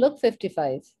don't look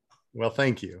 55. Well,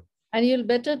 thank you. And you'll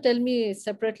better tell me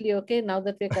separately, okay, now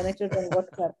that we're connected on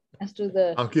WhatsApp as to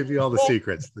the... I'll give you all the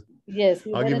secrets. Yes.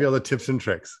 I'll give you all the tips and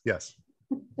tricks. Yes.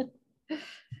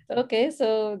 Okay,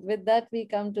 so with that, we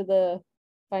come to the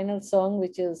final song,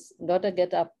 which is Gotta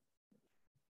Get Up.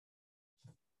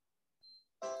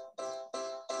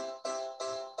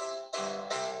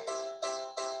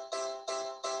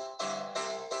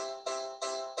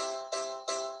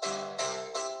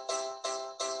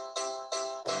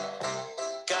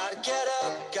 Gotta get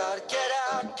up, gotta get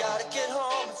out, gotta get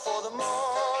home before the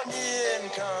morning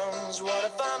comes. What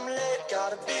if I'm late?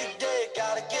 Got a big day,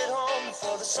 gotta get home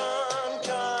before the sun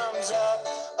comes up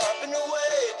and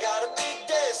away. Got a big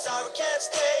day, sorry can't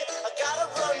stay. I gotta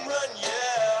run,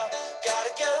 yeah.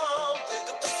 Gotta get home, pick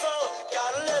up the phone,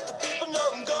 gotta let the people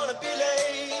know I'm gonna be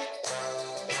late.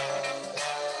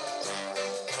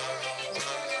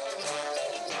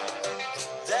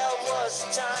 There was a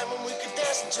time when we could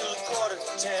dance until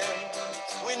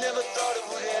 9:45. We never thought it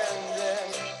would end then.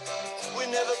 We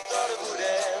never thought it would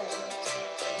end.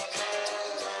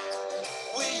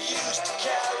 We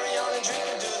carry on and drink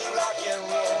and do the rock and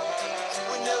roll.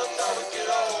 We never thought we'd get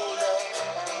older.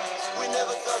 We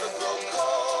never thought we'd grow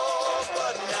cold.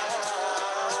 But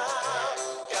now,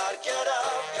 gotta get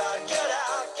up, gotta get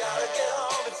out, gotta get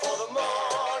home before the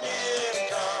morning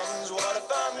comes. What if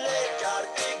I'm late? Got a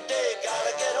big day,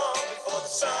 gotta get home before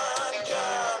the sun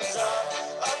comes up.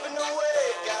 Up and away,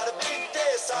 got a big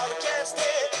day, sorry can't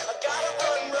stay. I gotta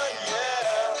run, run,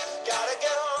 yeah. Gotta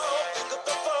get home, pick up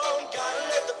the phone, gotta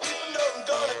let the people know I'm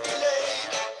gonna be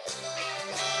late.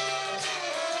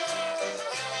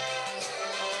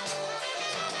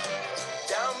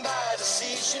 Down by the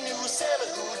sea, she knew a sailor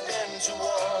who'd been to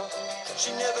war.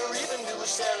 She never even knew a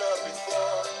sailor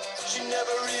before. She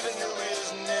never even knew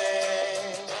his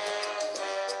name.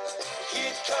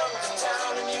 He'd come to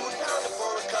town and he would pound her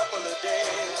for a couple of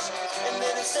days. And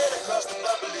then he'd sail across the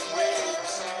bubbling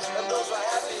waves. And those were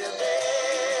happier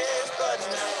days. But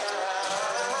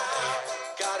now,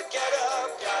 gotta get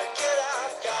up, gotta get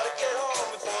out, gotta get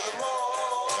home before the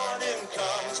morning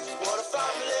comes. What if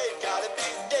I'm late? Got a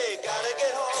big day, gotta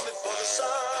get home before the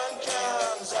sun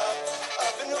comes up.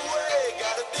 Up and away,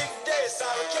 got a big day,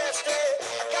 sorry can't stay.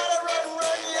 I gotta run,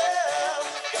 run, yeah.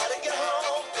 Gotta get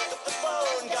home, pick up the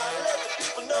phone, gotta let the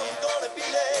people know I'm gonna be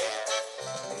late.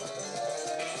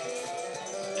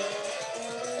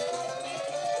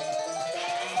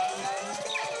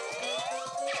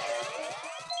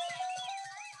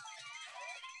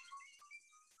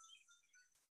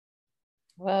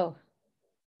 Wow.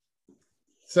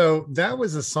 So that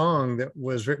was a song that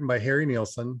was written by Harry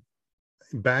Nilsson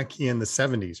back in the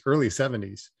 70s, early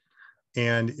 70s.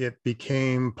 And it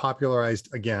became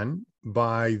popularized again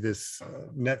by this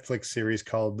Netflix series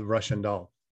called The Russian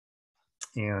Doll.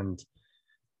 And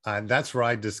that's where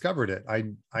I discovered it.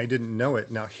 I didn't know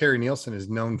it. Now, Harry Nilsson is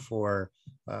known for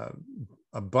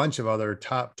a bunch of other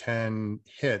top 10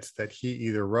 hits that he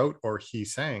either wrote or he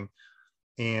sang.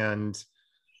 And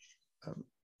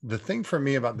the thing for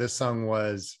me about this song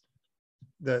was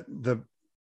the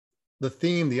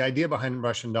theme, the idea behind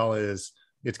Russian Doll is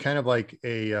it's kind of like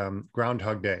a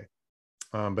Groundhog Day,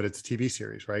 but it's a TV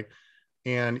series, right?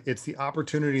 And it's the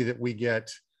opportunity that we get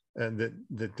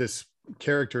that this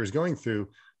character is going through.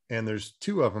 And there's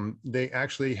two of them. They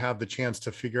actually have the chance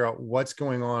to figure out what's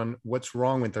going on, what's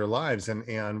wrong with their lives,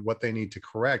 and what they need to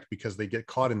correct because they get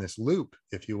caught in this loop,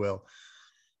 if you will.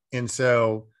 And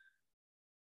so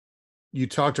you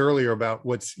talked earlier about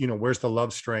what's, where's the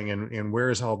love string and where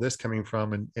is all this coming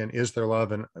from and is there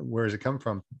love and where does it come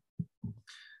from?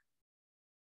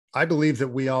 I believe that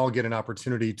we all get an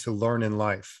opportunity to learn in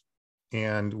life,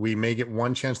 and we may get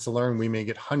one chance to learn. We may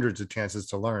get hundreds of chances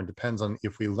to learn, depends on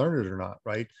if we learn it or not.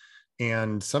 Right.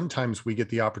 And sometimes we get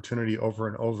the opportunity over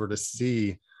and over to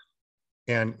see,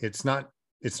 and it's not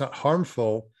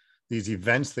harmful, these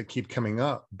events that keep coming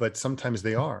up, but sometimes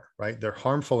they are, right? They're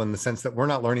harmful in the sense that we're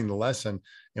not learning the lesson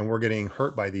and we're getting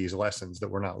hurt by these lessons that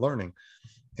we're not learning.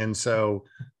 And so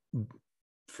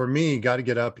for me, Got to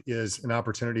Get Up is an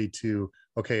opportunity to,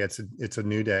 okay, it's a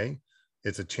new day.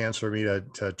 It's a chance for me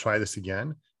to try this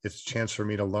again. It's a chance for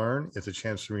me to learn. It's a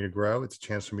chance for me to grow. It's a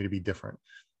chance for me to be different.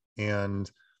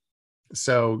 And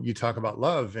so you talk about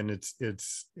love, and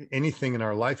it's anything in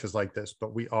our life is like this,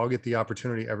 but we all get the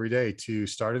opportunity every day to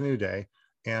start a new day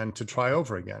and to try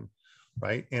over again.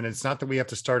 Right. And it's not that we have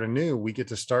to start anew. We get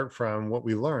to start from what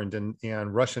we learned,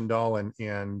 and Russian Doll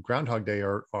and Groundhog Day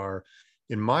are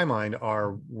in my mind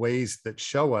are ways that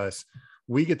show us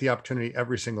we get the opportunity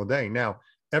every single day. Now,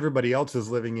 everybody else is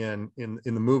living in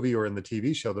the movie or in the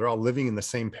TV show. They're all living in the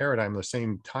same paradigm, the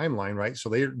same timeline, right? So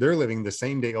they're living the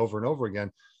same day over and over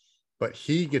again. But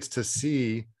he gets to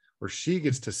see, or she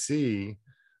gets to see,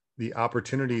 the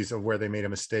opportunities of where they made a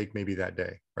mistake maybe that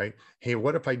day, right? Hey,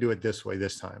 what if I do it this way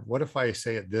this time? What if I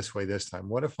say it this way this time?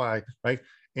 What if I, right?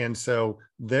 And so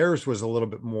theirs was a little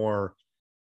bit more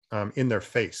in their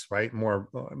face, right?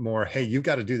 More, hey, you've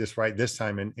got to do this right this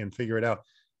time and figure it out.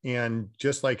 And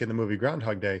just like in the movie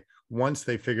Groundhog Day, once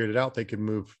they figured it out, they could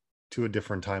move to a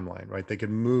different timeline, right? They could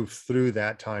move through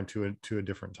that time to a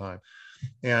different time.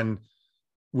 And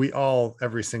we all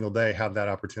every single day have that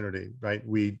opportunity, right?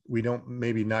 We don't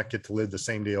maybe not get to live the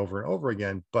same day over and over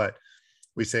again, but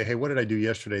we say, hey, what did I do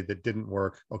yesterday that didn't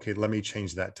work? Okay, let me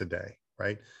change that today,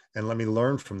 right? And let me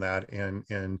learn from that. And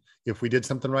if we did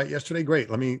something right yesterday, great.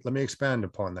 Let me expand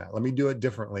upon that. Let me do it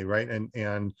differently, right?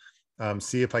 And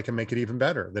see if I can make it even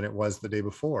better than it was the day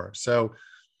before. So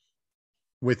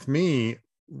with me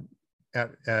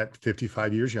at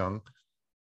 55 years young,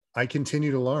 I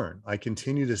continue to learn. I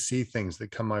continue to see things that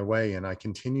come my way, and I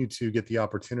continue to get the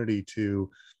opportunity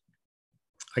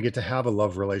I get to have a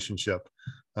love relationship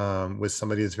with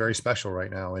somebody that's very special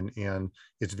right now. And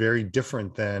it's very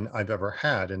different than I've ever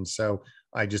had. And so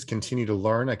I just continue to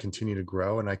learn, I continue to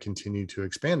grow, and I continue to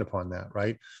expand upon that.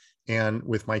 Right. And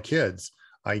with my kids,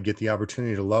 I get the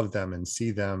opportunity to love them and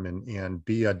see them and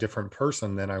be a different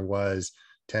person than I was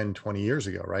 10, 20 years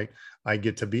ago. Right. I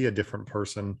get to be a different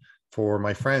person for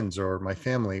my friends or my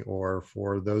family or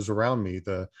for those around me,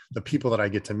 the people that I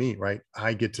get to meet. Right.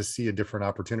 I get to see a different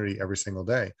opportunity every single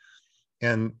day.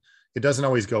 And it doesn't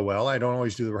always go well. I don't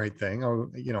always do the right thing.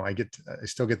 Or, I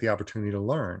still get the opportunity to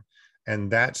learn. And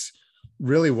that's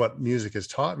really what music has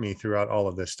taught me throughout all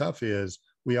of this stuff is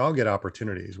we all get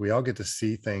opportunities. We all get to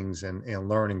see things and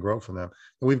learn and grow from them.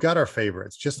 And we've got our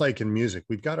favorites, just like in music,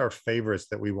 we've got our favorites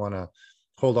that we want to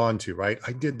hold on to, right?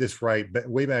 I did this right but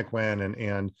way back when,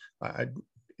 and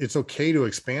it's okay to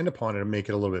expand upon it and make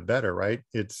it a little bit better, right?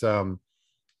 It's,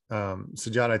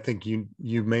 Sajjad, I think you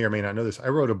may or may not know this. I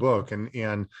wrote a book,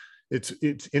 and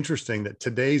it's interesting that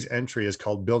today's entry is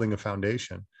called Building a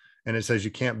Foundation. And it says you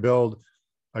can't build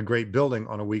a great building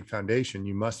on a weak foundation.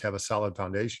 You must have a solid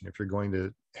foundation if you're going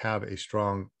to have a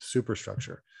strong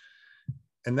superstructure.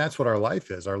 And that's what our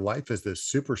life is. Our life is this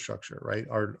superstructure, right?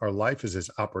 Our life is this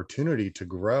opportunity to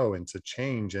grow and to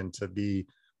change and to be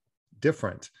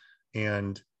different.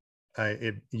 And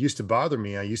it used to bother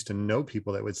me. I used to know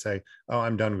people that would say, oh,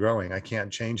 I'm done growing. I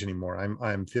can't change anymore.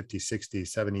 I'm 50, 60,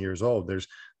 70 years old.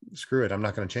 Screw it. I'm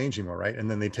not going to change anymore. Right. And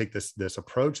then they take this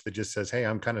approach that just says, hey,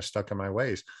 I'm kind of stuck in my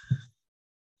ways.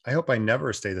 I hope I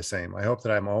never stay the same. I hope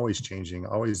that I'm always changing,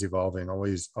 always evolving,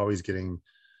 always getting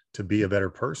to be a better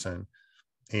person.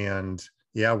 And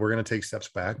yeah, we're going to take steps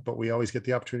back, but we always get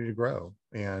the opportunity to grow.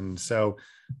 And so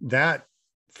that,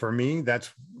 for me,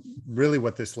 that's really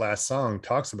what this last song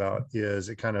talks about. Is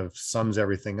it kind of sums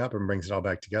everything up and brings it all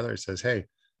back together. It says, hey,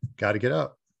 got to get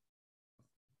up,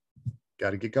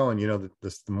 got to get going.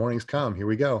 The morning's come. Here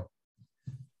we go.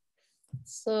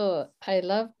 So I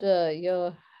loved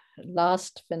your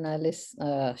last finale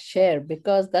share,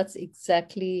 because that's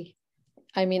exactly,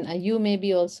 you may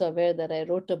be also aware that I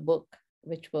wrote a book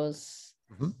which was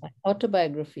my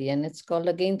autobiography, and it's called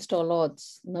Against All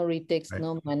Odds, No Retakes, Right.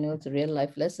 No Manuals, Real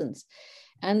Life Lessons.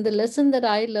 And the lesson that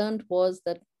I learned was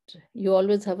that you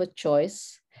always have a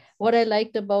choice. What I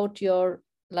liked about your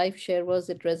life share was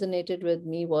it resonated with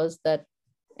me was that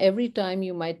every time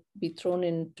you might be thrown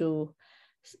into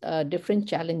different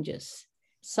challenges.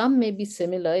 Some may be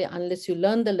similar unless you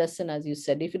learn the lesson, as you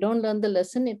said. If you don't learn the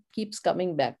lesson, it keeps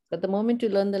coming back. But the moment you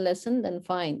learn the lesson, then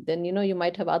fine. Then, you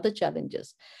might have other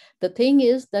challenges. The thing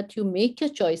is that you make your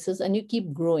choices and you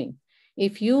keep growing.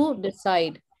 If you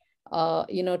decide,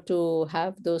 to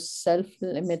have those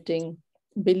self-limiting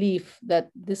belief that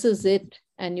this is it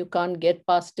and you can't get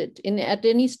past it at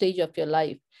any stage of your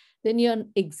life, then you're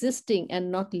existing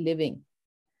and not living.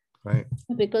 Right.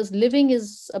 Because living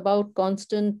is about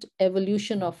constant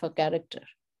evolution of a character.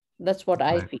 That's what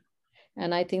I feel.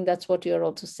 And I think that's what you're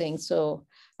also saying. So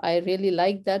I really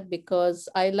like that, because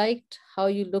I liked how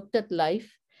you looked at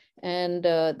life. And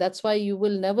that's why you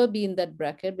will never be in that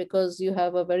bracket, because you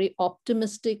have a very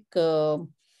optimistic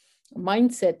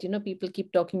mindset. People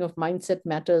keep talking of mindset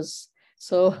matters.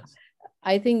 So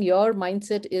I think your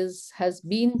mindset has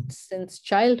been since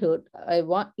childhood a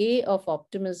of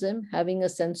optimism, having a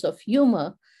sense of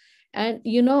humor, and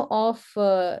of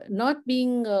not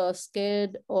being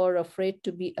scared or afraid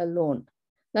to be alone.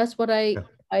 That's what I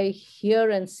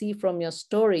hear and see from your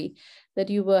story,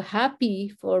 that you were happy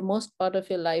for most part of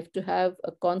your life to have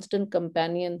a constant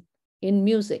companion in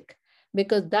music,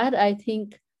 because that, I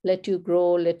think, let you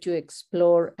grow, let you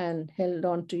explore, and held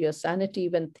on to your sanity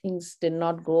when things did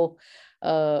not go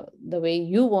the way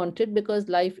you wanted, because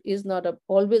life is not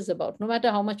always about, no matter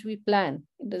how much we plan,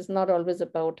 it is not always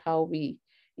about how we,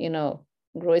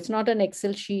 grow. It's not an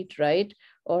Excel sheet, right?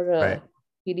 Or a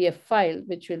PDF file,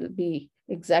 which will be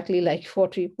exactly like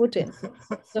what we put in.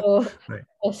 So,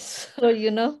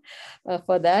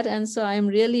 for that. And so I'm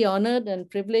really honored and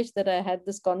privileged that I had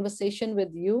this conversation with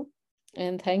you.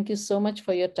 And thank you so much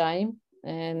for your time,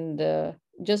 and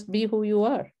just be who you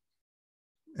are.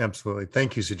 Absolutely.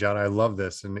 Thank you, Sajjad. I love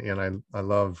this. And I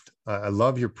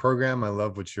love your program. I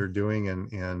love what you're doing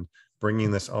and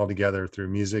bringing this all together through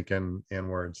music and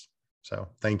words. So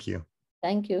thank you.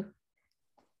 Thank you.